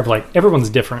self-aware of, like, everyone's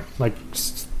different. Like,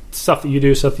 stuff that you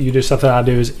do, stuff that I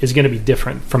do is going to be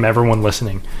different from everyone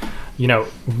listening. You know,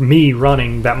 me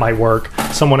running, that might work.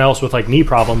 Someone else with, like, knee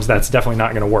problems, that's definitely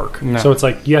not going to work. No. So it's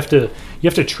like you have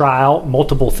to try out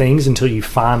multiple things until you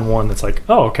find one that's like,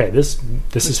 oh, okay, this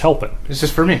is helping. This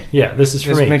is for me. Yeah, this is for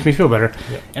me. This makes me feel better.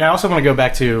 Yeah. And I also want to go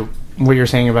back to what you're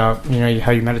saying about,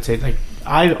 how you meditate. Like,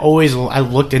 I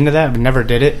looked into that but never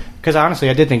did it, because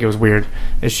honestly I did think it was weird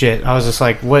as shit. I was just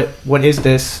like, what is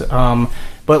this?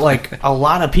 But like, a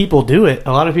lot of people do it.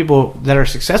 A lot of people that are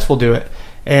successful do it.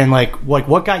 And like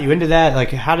what got you into that?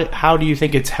 Like, how do you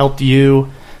think it's helped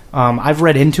you? I've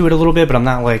read into it a little bit, but I'm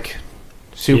not like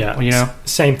super,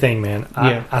 Same thing, man.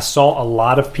 I saw a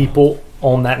lot of people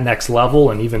on that next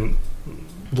level, and even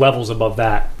levels above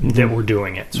that were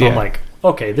doing it. So I'm like,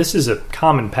 okay, this is a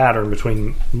common pattern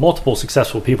between multiple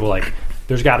successful people. Like,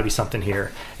 there's got to be something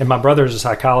here. And my brother is a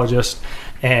psychologist,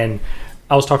 and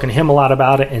I was talking to him a lot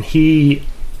about it, and he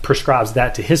prescribes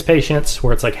that to his patients,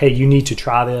 where it's like, hey, you need to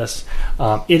try this.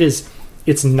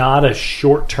 It's not a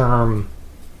short-term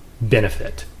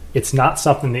benefit. It's not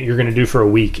something that you're going to do for a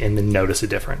week and then notice a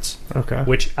difference. Okay.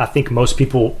 Which I think most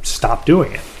people stop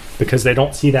doing it because they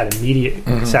don't see that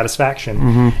immediate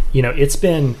satisfaction. It's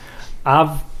been,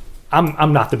 I'm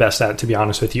not the best at it, to be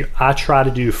honest with you. I try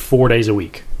to do 4 days a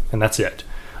week, and that's it.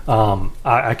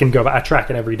 I can go back, I track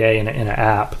it every day in an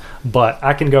app, but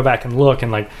I can go back and look,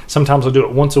 and like, sometimes I'll do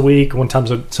it once a week,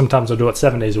 sometimes I'll do it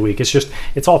 7 days a week.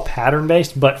 It's all pattern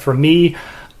based. But for me,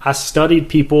 I studied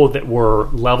people that were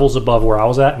levels above where I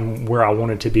was at and where I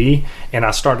wanted to be, and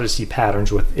I started to see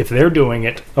patterns with, if they're doing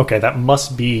it, okay, that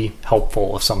must be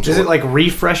helpful of some sort. Does it like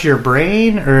refresh your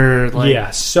brain, or like? Yeah,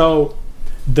 so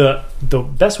the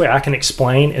best way I can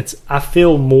explain, I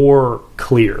feel more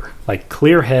clear, like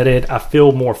clear-headed. I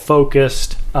feel more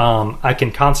focused. I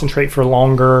can concentrate for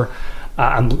longer.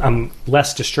 I'm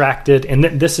less distracted, and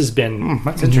this has been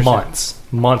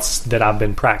months that I've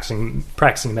been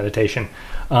practicing meditation.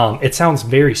 It sounds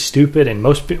very stupid, and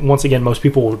most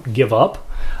people will give up.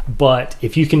 But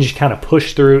if you can just kind of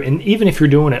push through, and even if you're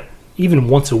doing it even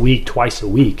once a week, twice a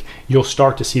week, you'll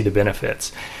start to see the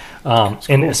benefits.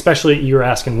 And especially, you're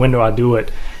asking, when do I do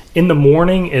it? in the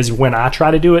morning is when I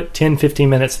try to do it. 10, 15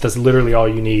 minutes, that's literally all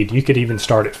you need. You could even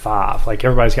start at 5. Like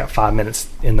everybody's got 5 minutes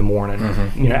in the morning,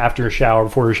 after a shower,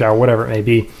 before your shower, whatever it may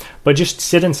be. But just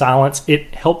sit in silence.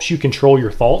 It helps you control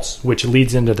your thoughts, which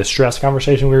leads into the stress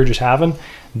conversation we were just having.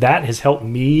 That has helped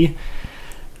me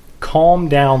calm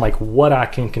down like what I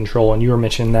can control. And you were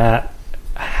mentioning that,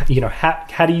 how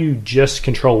do you just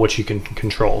control what you can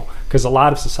control? Because a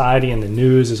lot of society and the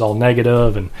news is all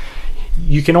negative, and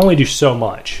you can only do so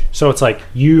much. So it's like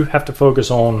you have to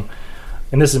focus on,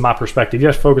 and this is my perspective, you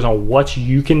have to focus on what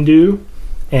you can do.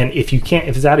 And if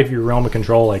it's out of your realm of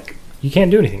control, like you can't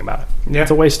do anything about it. Yeah.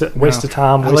 It's a waste of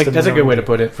time. That's a good way to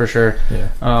put it, for sure.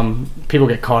 Yeah. People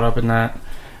get caught up in that.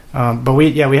 But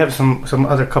we have some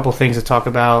other couple things to talk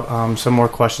about, some more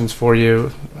questions for you.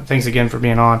 Thanks again for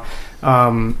being on.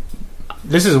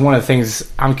 This is one of the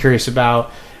things I'm curious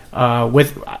about.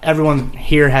 With everyone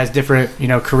here has different,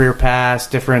 career paths,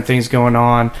 different things going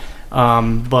on.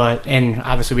 And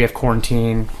obviously we have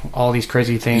quarantine, all these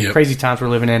crazy things, crazy times we're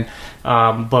living in.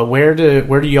 But where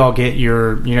do y'all get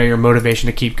your motivation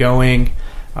to keep going?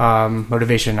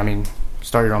 Motivation,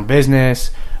 start your own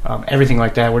business, everything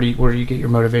like that. Where do you get your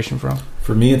motivation from?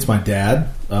 For me, it's my dad.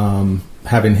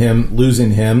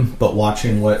 Losing him, but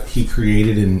watching what he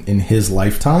created in his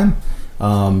lifetime.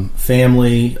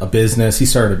 Family, a business. He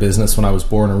started a business when I was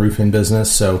born, a roofing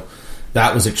business. So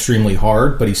that was extremely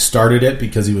hard, but he started it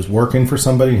because he was working for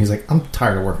somebody, and he's like, I'm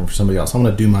tired of working for somebody else. I'm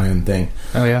going to do my own thing.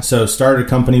 Oh, yeah. So started a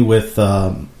company with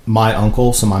my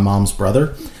uncle, so my mom's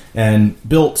brother, and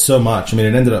built so much.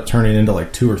 It ended up turning into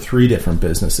like 2 or 3 different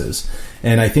businesses.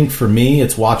 And I think for me,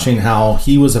 it's watching how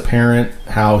he was a parent,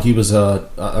 how he was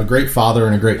a great father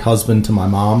and a great husband to my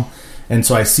mom. And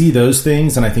so I see those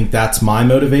things, and I think that's my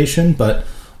motivation. But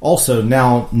also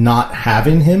now not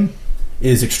having him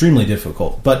is extremely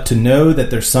difficult. But to know that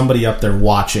there's somebody up there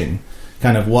watching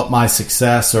kind of what my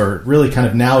success, or really kind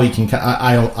of now he can,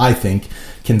 I think,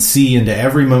 can see into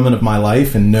every moment of my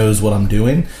life and knows what I'm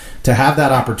doing. To have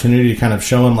that opportunity to kind of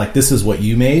show him, like, this is what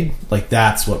you made, like,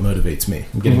 that's what motivates me.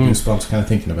 I'm getting goosebumps kind of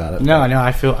thinking about it. No,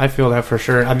 I feel that for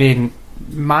sure.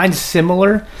 Mine's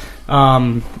similar.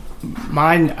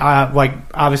 Mine,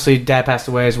 obviously dad passed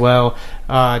away as well.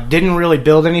 Didn't really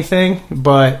build anything,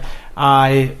 but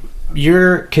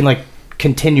you're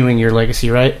continuing your legacy,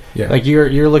 right? Yeah. Like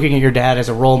you're looking at your dad as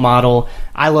a role model.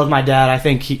 I love my dad. I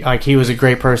think he was a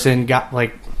great person.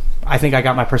 I think I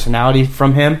got my personality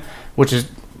from him, which is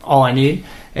all I need.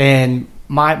 And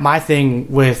my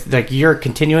thing with you're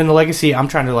continuing the legacy, I'm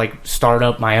trying to start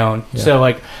up my own. Yeah.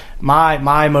 So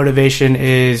my motivation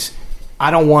is, I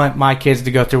don't want my kids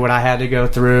to go through what I had to go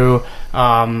through.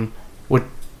 And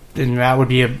that would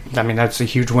be that's a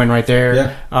huge win right there.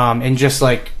 Yeah. And just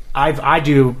I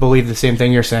do believe the same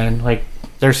thing you're saying.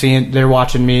 They're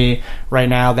watching me right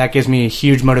now. That gives me a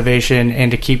huge motivation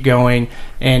and to keep going.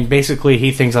 And basically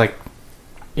he thinks I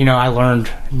learned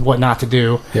what not to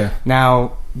do. Yeah.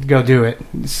 Now go do it,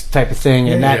 this type of thing.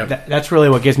 And that's really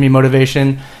what gives me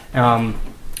motivation. And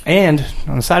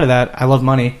on the side of that, I love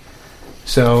money.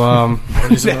 So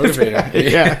money's a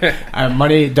motivator.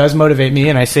 Money does motivate me,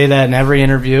 and I say that in every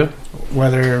interview,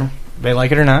 whether they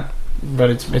like it or not. But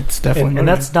it's definitely, and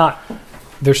that's not.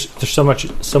 There's so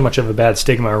much of a bad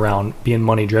stigma around being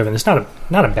money driven. It's not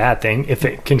a bad thing if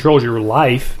it controls your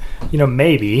life.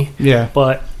 Maybe. Yeah.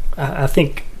 But I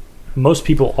think most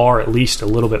people are at least a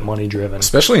little bit money driven,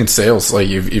 especially in sales.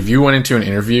 If you went into an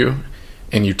interview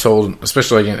and you told,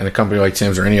 especially in a company like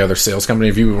Tim's or any other sales company,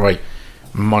 if you were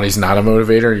money's not a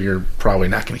motivator, you're probably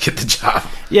not going to get the job.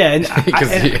 Yeah,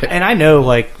 and I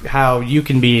know how you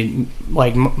can be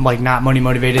not money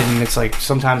motivated, and it's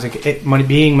sometimes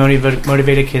being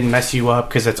motivated can mess you up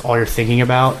because that's all you're thinking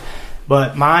about.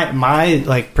 But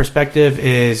my perspective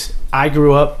is, I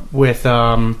grew up with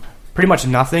pretty much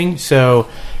nothing. So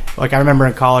I remember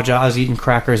in college I was eating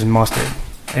crackers and mustard,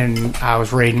 and I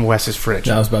was raiding Wes's fridge.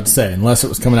 I was about to say, unless it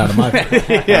was coming out of my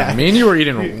plate. Yeah. Me and you were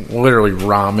eating literally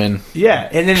ramen. Yeah,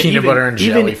 and then peanut butter and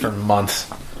jelly for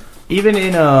months. Even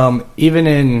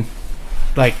in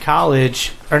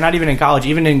college, or not even in college,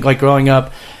 even in growing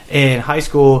up in high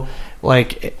school,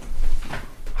 I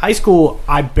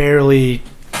barely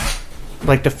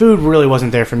the food really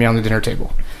wasn't there for me on the dinner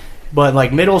table.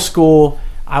 But middle school,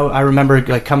 I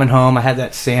remember coming home, I had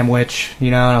that sandwich,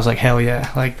 and I was like, hell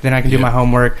yeah. Then I can do my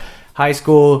homework. High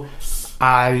school,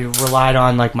 I relied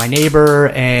on my neighbor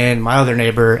and my other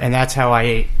neighbor, and that's how I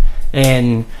ate.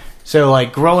 And so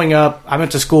growing up, I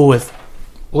went to school with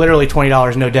literally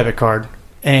 $20, no debit card.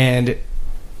 And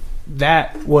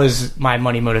that was my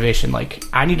money motivation.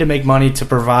 I need to make money to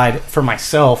provide for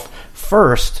myself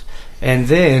first, and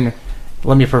then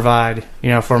let me provide,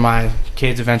 for my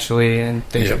kids eventually and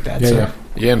things like that.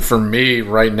 Yeah, and for me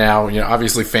right now,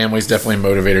 obviously family's definitely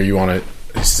a motivator. You want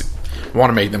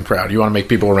to make them proud. You want to make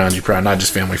people around you proud, not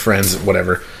just family, friends,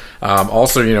 whatever.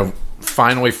 Also,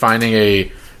 finally finding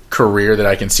a career that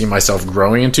I can see myself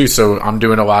growing into. So I'm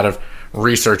doing a lot of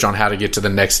research on how to get to the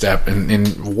next step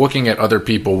and looking at other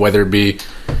people, whether it be,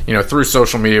 through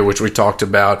social media, which we talked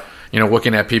about,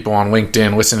 looking at people on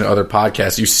LinkedIn, listening to other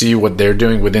podcasts, you see what they're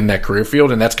doing within that career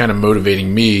field. And that's kind of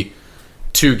motivating me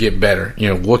to get better,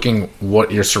 looking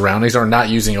what your surroundings are, not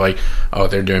using like, oh,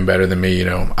 they're doing better than me,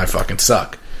 I fucking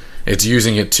suck. It's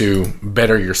using it to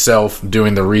better yourself,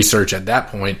 doing the research at that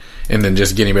point, and then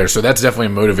just getting better. So that's definitely a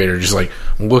motivator, just like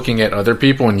looking at other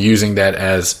people and using that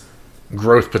as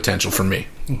growth potential for me.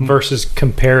 Versus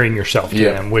comparing yourself to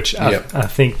them, which I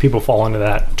think people fall into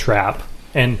that trap.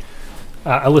 And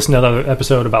I listened to another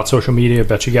episode about social media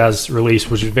that you guys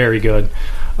released, which is very good.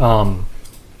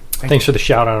 Thanks for the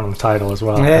shout out on the title as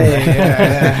well.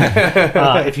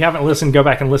 If you haven't listened, go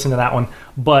back and listen to that one.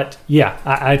 But yeah,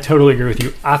 I totally agree with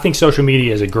you. I think social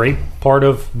media is a great part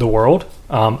of the world.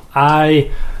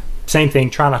 Same thing,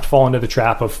 try not to fall into the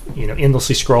trap of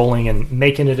endlessly scrolling and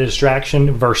making it a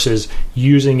distraction versus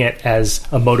using it as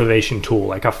a motivation tool.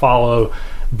 Like I follow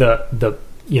the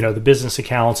business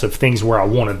accounts of things where I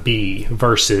want to be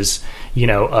versus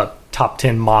a top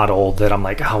 10 model that I'm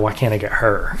like, oh, why can't I get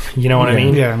her? You know what I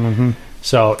mean? Yeah. Mm-hmm.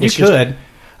 So I could.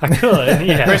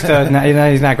 Yeah. Chris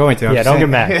he's not going to. Don't get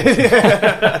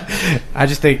mad. I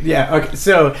just think, okay.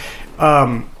 So,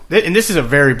 and this is a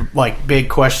very big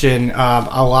question.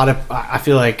 I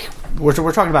feel like we're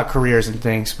talking about careers and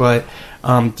things, but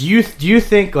do you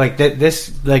think that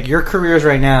this your careers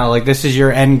right now, this is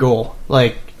your end goal?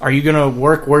 Are you gonna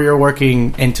work where you're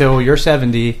working until you're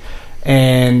 70,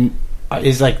 and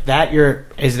is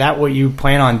that what you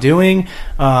plan on doing?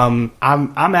 I'm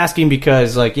asking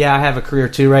because I have a career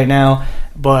too right now,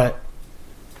 but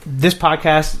this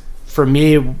podcast for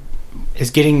me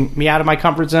is getting me out of my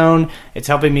comfort zone. It's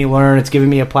helping me learn. It's giving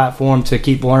me a platform to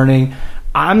keep learning.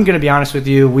 I'm going to be honest with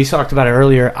you. We talked about it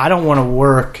earlier. I don't want to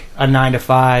work a 9 to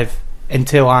 5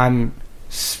 until I'm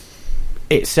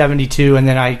 72, and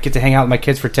then I get to hang out with my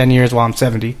kids for 10 years while I'm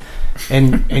 70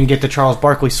 and get the Charles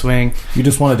Barkley swing. You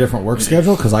just want a different work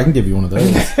schedule? Because I can give you one of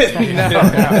those.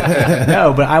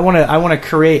 No, but I want to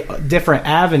create different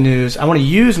avenues. I want to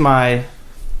use my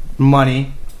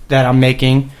money that I'm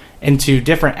making into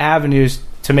different avenues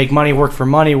to make money work for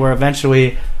money, where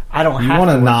eventually I don't have to. You want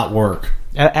to not work.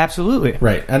 Absolutely.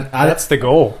 Right. And that's the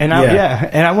goal. And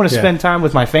I want to spend time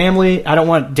with my family. I don't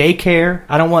want daycare.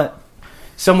 I don't want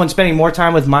someone spending more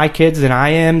time with my kids than I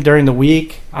am during the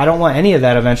week. I don't want any of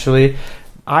that eventually.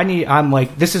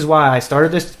 This is why I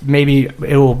started this. Maybe it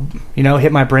will,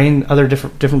 hit my brain other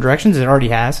different directions. It already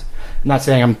has. I'm not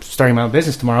saying I'm starting my own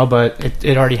business tomorrow, but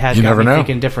it already has. You never know.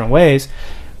 Thinking different ways.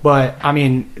 But,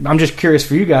 I'm just curious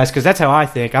for you guys, because that's how I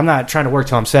think. I'm not trying to work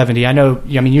till I'm 70. I know,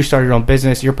 you started your own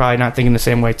business. You're probably not thinking the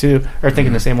same way, too, or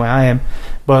thinking the same way I am.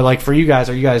 But, for you guys,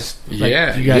 are you guys...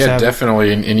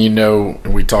 definitely.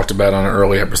 And we talked about on an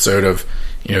early episode of,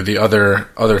 the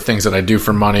other things that I do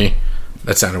for money.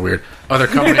 That sounded weird. Other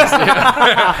companies... What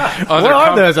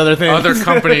are those other things? Other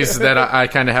companies that I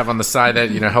kind of have on the side that,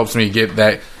 helps me get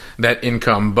that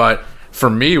income. But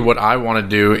for me, what I want to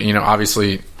do,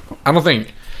 obviously, I don't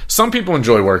think... Some people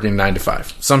enjoy working 9 to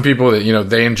 5. Some people that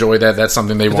they enjoy that. That's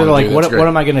something they want to do. What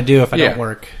am I going to do if I don't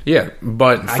work? Yeah,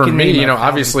 but for me,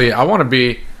 obviously, I want to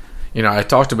be. I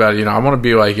talked about it. I want to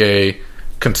be like a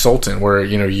consultant where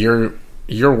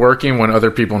you're working when other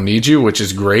people need you, which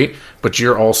is great. But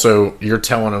you're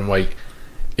telling them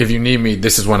if you need me,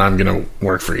 this is when I'm going to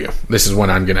work for you. This is when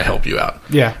I'm going to help you out.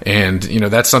 Yeah, and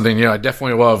that's something I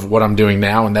definitely love what I'm doing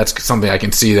now, and that's something I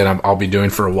can see that I'll be doing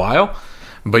for a while.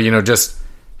 But just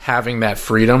having that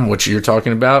freedom, which you're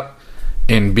talking about,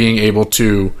 and being able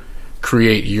to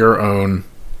create your own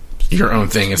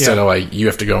thing instead of you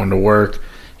have to go into work,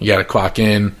 you got to clock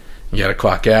in, you got to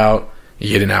clock out, you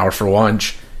get an hour for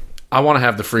lunch. I want to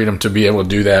have the freedom to be able to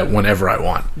do that whenever I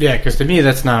want. Yeah, because to me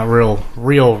that's not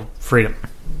real freedom.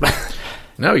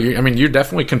 No, you're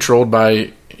definitely controlled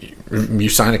by. You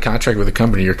sign a contract with a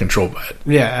company, you're controlled by it.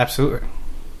 Yeah, absolutely.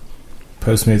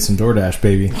 Postmates and DoorDash,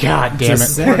 baby. God damn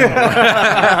it.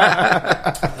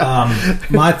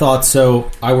 My thoughts, so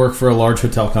I work for a large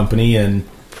hotel company, and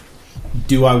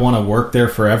do I want to work there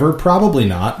forever? Probably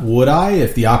not. Would I?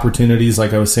 If the opportunities,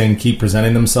 like I was saying, keep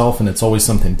presenting themselves and it's always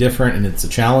something different and it's a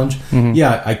challenge,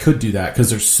 yeah, I could do that because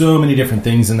there's so many different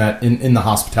things in the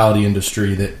hospitality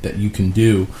industry that you can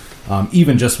do,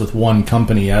 even just with one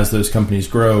company as those companies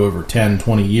grow over 10,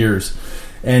 20 years.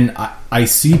 And I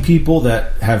see people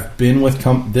that have been with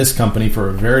this company for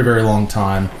a very, very long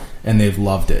time, and they've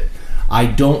loved it. I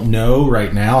don't know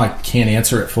right now. I can't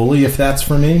answer it fully if that's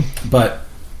for me, but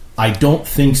I don't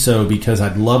think so, because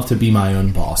I'd love to be my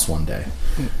own boss one day.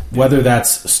 Whether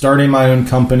that's starting my own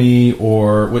company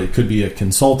or it could be a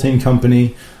consulting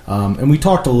company. And we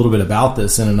talked a little bit about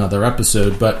this in another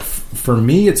episode, but for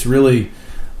me, it's really,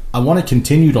 I want to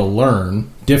continue to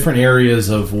learn different areas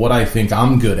of what I think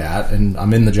I'm good at. And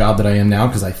I'm in the job that I am now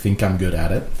because I think I'm good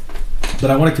at it.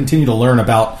 But I want to continue to learn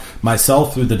about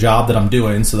myself through the job that I'm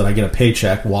doing so that I get a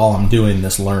paycheck while I'm doing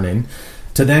this learning,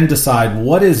 to then decide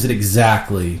what is it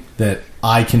exactly that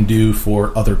I can do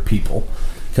for other people.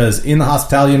 Because in the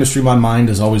hospitality industry, my mind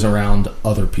is always around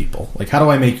other people. Like, how do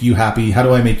I make you happy? How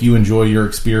do I make you enjoy your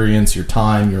experience, your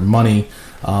time, your money,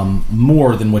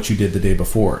 more than what you did the day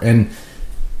before? And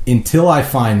until I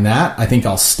find that, I think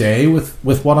I'll stay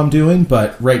with what I'm doing.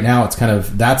 But right now, it's kind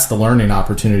of, that's the learning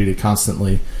opportunity to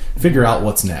constantly figure out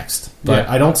what's next. But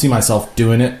I don't see myself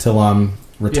doing it till I'm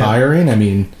retiring. I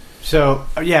mean... So,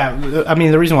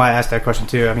 the reason why I asked that question,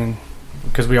 too,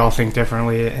 because we all think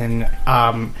differently. And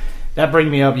that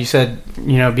brings me up. You said,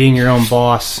 being your own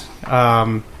boss.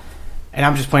 And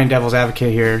I'm just playing devil's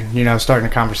advocate here, starting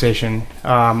a conversation.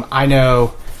 I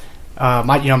know,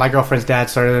 my girlfriend's dad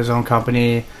started his own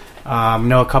company.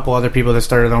 Know a couple other people that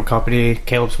started their own company.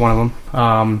 Caleb's one of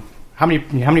them. How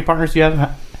many partners do you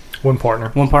have? One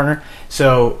partner.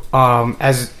 So,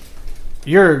 as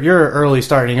you're early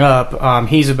starting up,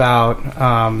 he's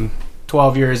about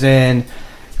 12 years in,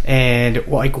 and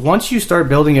like once you start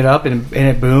building it up and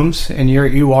it booms, and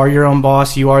you are your own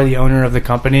boss, you are the owner of the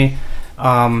company,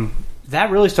 that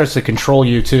really starts to control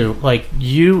you too. Like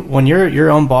when you're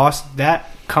your own boss, that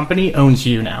company owns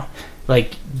you now.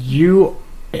 Like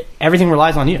everything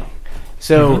relies on you.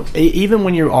 So even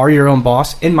when you are your own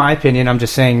boss, in my opinion, I'm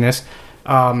just saying this,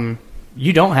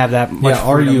 you don't have that much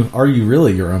freedom. Are you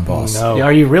really your own boss? No. Yeah,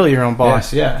 are you really your own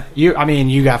boss? Yeah. You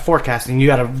got forecasting. You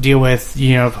got to deal with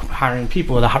hiring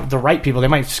people, the right people. They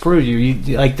might screw you.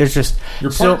 There's just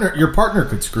your partner. Your partner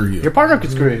could screw you. Your partner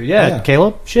could screw you. Yeah.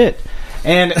 Caleb. Shit.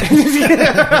 And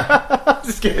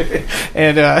just kidding.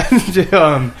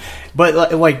 And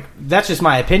but like that's just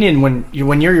my opinion. When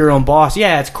you're your own boss,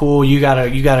 yeah, it's cool. You got a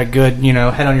good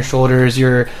head on your shoulders.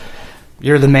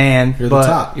 You're the man. You're the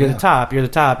top. You're the top. You're the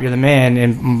top. You're the man.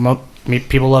 And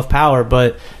people love power,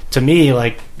 but to me,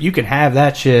 like, you can have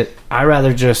that shit. I'd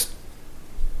rather just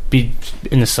be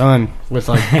in the sun with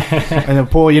like in the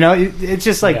pool. It's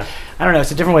just like I don't know.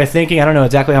 It's a different way of thinking. I don't know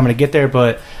exactly how I'm going to get there,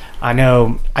 but I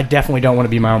know I definitely don't want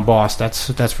to be my own boss.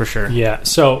 That's for sure. Yeah.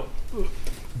 So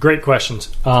great questions.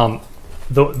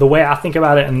 The way I think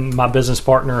about it, and my business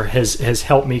partner has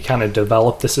helped me kind of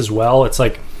develop this as well. It's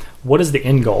like, what is the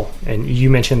end goal? And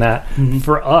you mentioned that.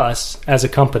 For us as a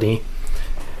company,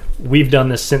 we've done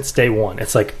this since day one.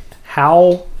 It's like,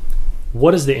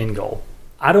 what is the end goal?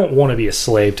 I don't want to be a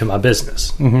slave to my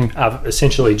business. I've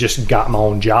essentially just got my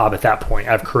own job at that point.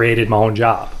 I've created my own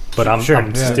job, but I'm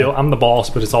the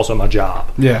boss, but it's also my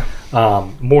job. Yeah.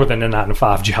 More than a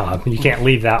 9-to-5 job. You can't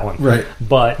leave that one. Right.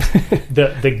 But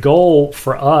the goal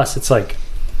for us, it's like,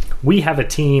 we have a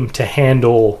team to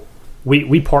handle.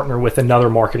 We partner with another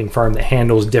marketing firm that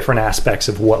handles different aspects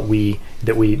of what we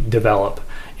develop,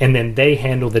 and then they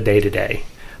handle the day-to-day.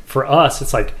 For us,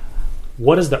 it's like,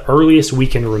 what is the earliest we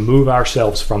can remove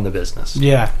ourselves from the business?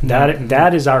 Yeah.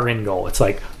 That is our end goal. It's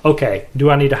like, okay, do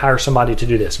I need to hire somebody to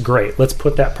do this? Great. Let's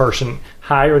put that person,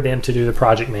 hire them to do the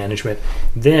project management.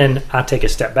 Then I take a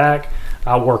step back.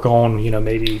 I work on,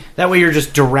 maybe... That way you're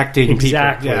just directing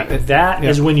exactly. people. Exactly. That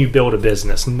is when you build a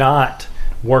business, not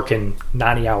working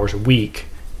 90 hours a week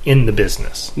in the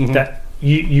business. That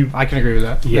I can agree with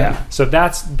that. Yeah. So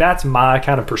that's my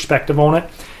kind of perspective on it.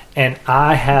 And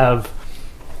I've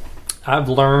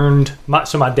learned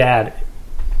my dad,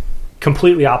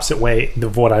 completely opposite way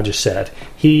of what I just said.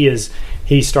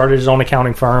 He started his own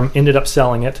accounting firm, ended up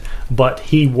selling it, but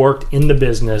he worked in the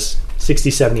business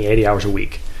 60, 70, 80 hours a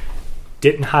week.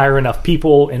 Didn't hire enough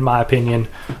people, in my opinion,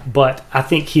 but I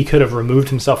think he could have removed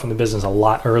himself from the business a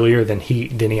lot earlier than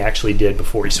he actually did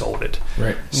before he sold it.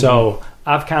 Right. So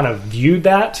I've kind of viewed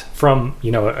that from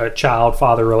a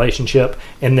child-father relationship,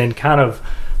 and then kind of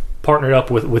partnered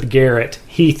up with Garrett.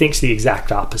 He thinks the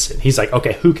exact opposite. He's like,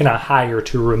 okay, who can I hire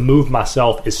to remove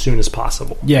myself as soon as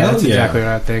possible? Yeah, that's exactly what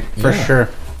I think, for sure.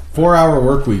 4-Hour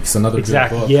Work Week's another good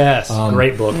book. Yes,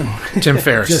 great book. Tim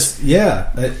Ferriss.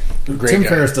 Tim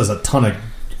Ferriss does a ton of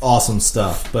awesome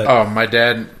stuff. But my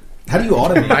dad. How do you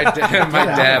automate? My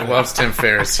dad loves Tim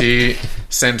Ferriss. He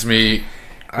sends me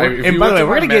And by the way,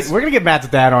 we're gonna get Matt's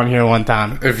dad on here one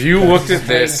time. If you looked at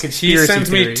this, he Conspiracy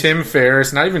sends me theories. Tim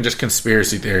Ferriss, not even just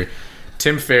conspiracy theory.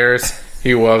 Tim Ferriss,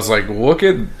 he was like, look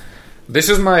at this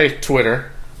is my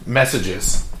Twitter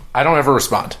messages. I don't ever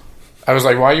respond. I was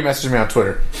like, why are you messaging me on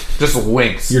Twitter? Just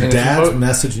links. Your And dad's it's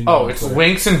messaging you Oh, on it's Twitter.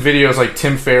 links and videos like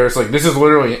Tim Ferriss. Like, this is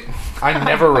literally, I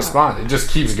never respond. It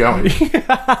just keeps going.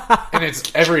 And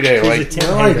it's every day. Like,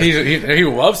 he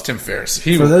loves Tim Ferriss. For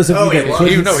those of you that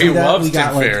couldn't he see that, loves we got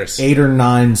Tim like Ferriss. 8 or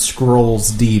 9 scrolls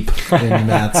deep in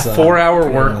Matt's 4-hour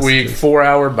work week, messages.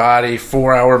 4-hour body,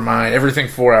 4-hour mind, everything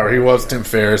 4-hour. He loves Tim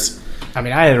Ferriss. I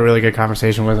mean, I had a really good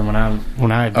conversation with him when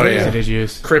I visited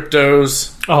Use.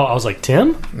 Cryptos. Oh, I was like,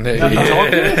 Tim? He had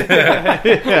a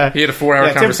 4-hour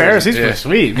Tim conversation. Ferriss, he's pretty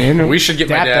sweet, man. We should get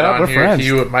my Dapped dad up, on we're here.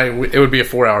 friends. It would be a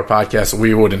 4-hour podcast.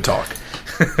 We wouldn't talk.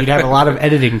 You'd have a lot of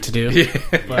editing to do.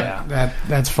 But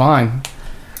that's fine.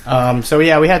 So we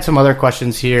had some other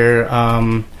questions here.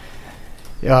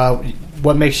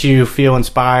 What makes you feel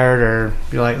inspired, or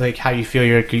like how you feel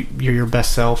you're your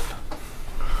best self?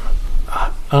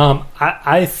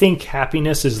 I think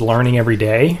happiness is learning every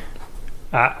day.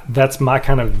 That's my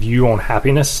kind of view on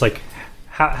happiness. Like,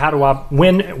 how do I,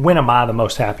 when am I the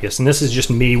most happiest? And this is just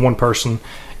me, one person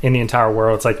in the entire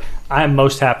world. It's like, I am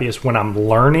most happiest when I'm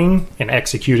learning and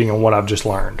executing on what I've just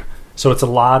learned. So it's a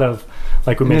lot of,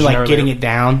 like we mentioned earlier, getting it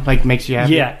down, like makes you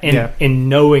happy. Yeah, and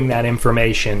knowing that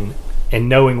information and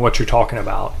knowing what you're talking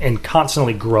about and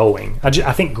constantly growing. I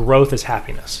think growth is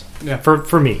happiness. Yeah.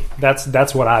 For me,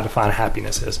 that's what I define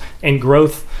happiness is. And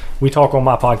growth, we talk on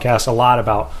my podcast a lot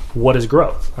about what is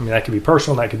growth. I mean, that could be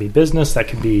personal, that could be business, that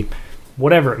could be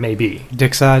whatever it may be.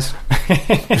 Dick size.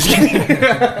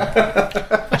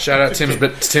 Shout out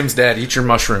Tim's dad. Eat your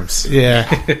mushrooms.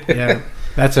 Yeah.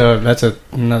 That's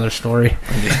another story.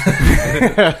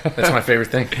 That's my favorite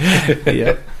thing.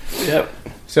 Yep.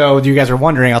 So you guys are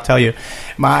wondering, I'll tell you.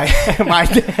 My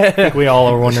dad, We all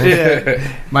are wondering.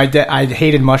 my dad, I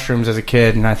hated mushrooms as a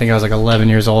kid, and I think I was like 11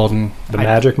 years old, and The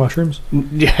magic mushrooms?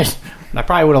 yes, I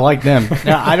probably would have liked them.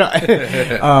 No, I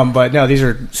don't. But no, these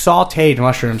are sautéed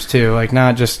mushrooms too. Like,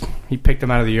 not just he picked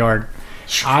them out of the yard.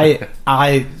 I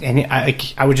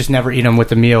would just never eat them with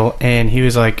the meal, and he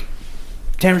was like,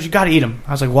 "Tamers, you got to eat them."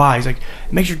 I was like, "Why?" He's like,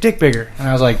 "It makes your dick bigger," and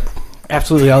I was like,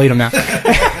 "Absolutely, I'll eat them now."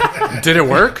 Did it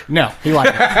work? No, he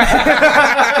liked it.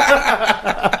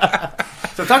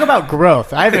 So talk about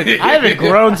growth. I haven't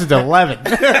grown since 11.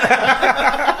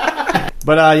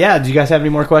 But yeah, do you guys have any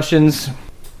more questions?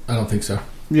 I don't think so.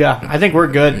 Yeah, I think we're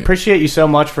good. Appreciate you so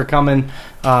much for coming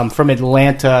from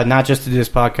Atlanta, not just to do this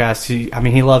podcast.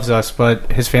 He loves us,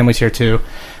 but his family's here too,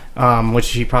 which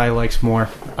he probably likes more.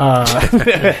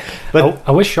 But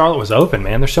I wish Charlotte was open,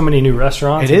 man. There's so many new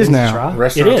restaurants. It is and things now. to try.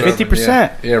 Restaurants It is. are open,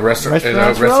 50%. Yeah, restaurants are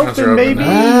open, open. baby.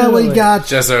 We got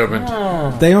Just opened.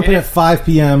 they open at 5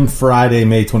 p.m. Friday,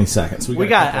 May 22nd. So we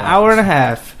got an hour and a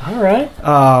half. All right.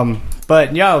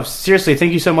 But yo, seriously,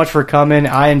 thank you so much for coming.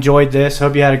 I enjoyed this.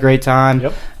 Hope you had a great time.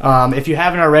 Yep. If you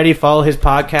haven't already, follow his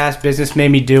podcast, Business Made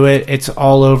Me Do It. It's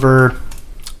all over.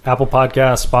 Apple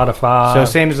Podcasts, Spotify, So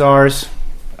same as ours.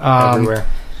 everywhere.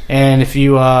 And if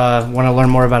you want to learn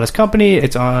more about his company,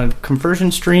 it's on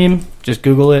Conversion Stream. Just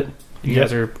Google it. You Yep.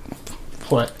 guys are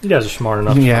what? You guys are smart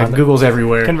enough. to Yeah, find it. Google's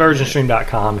everywhere.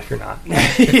 Conversionstream.com if you're not.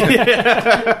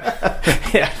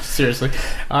 Yeah, seriously.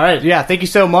 All right. Yeah, thank you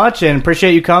so much, and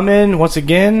appreciate you coming once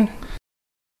again.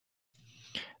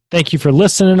 Thank you for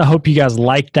listening. I hope you guys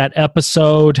liked that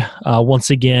episode. Once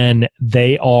again,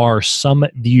 they are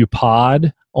Summit View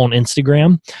Pod on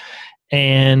Instagram.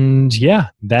 And yeah,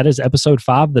 that is episode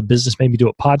 5 of the Business Made Me Do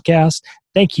It podcast.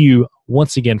 Thank you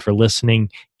once again for listening.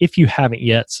 If you haven't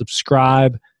yet,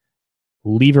 subscribe,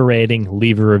 leave a rating,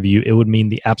 leave a review. It would mean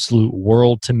the absolute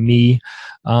world to me.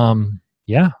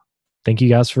 Yeah, thank you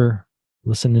guys for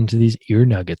listening to these ear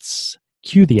nuggets.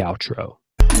 Cue the outro.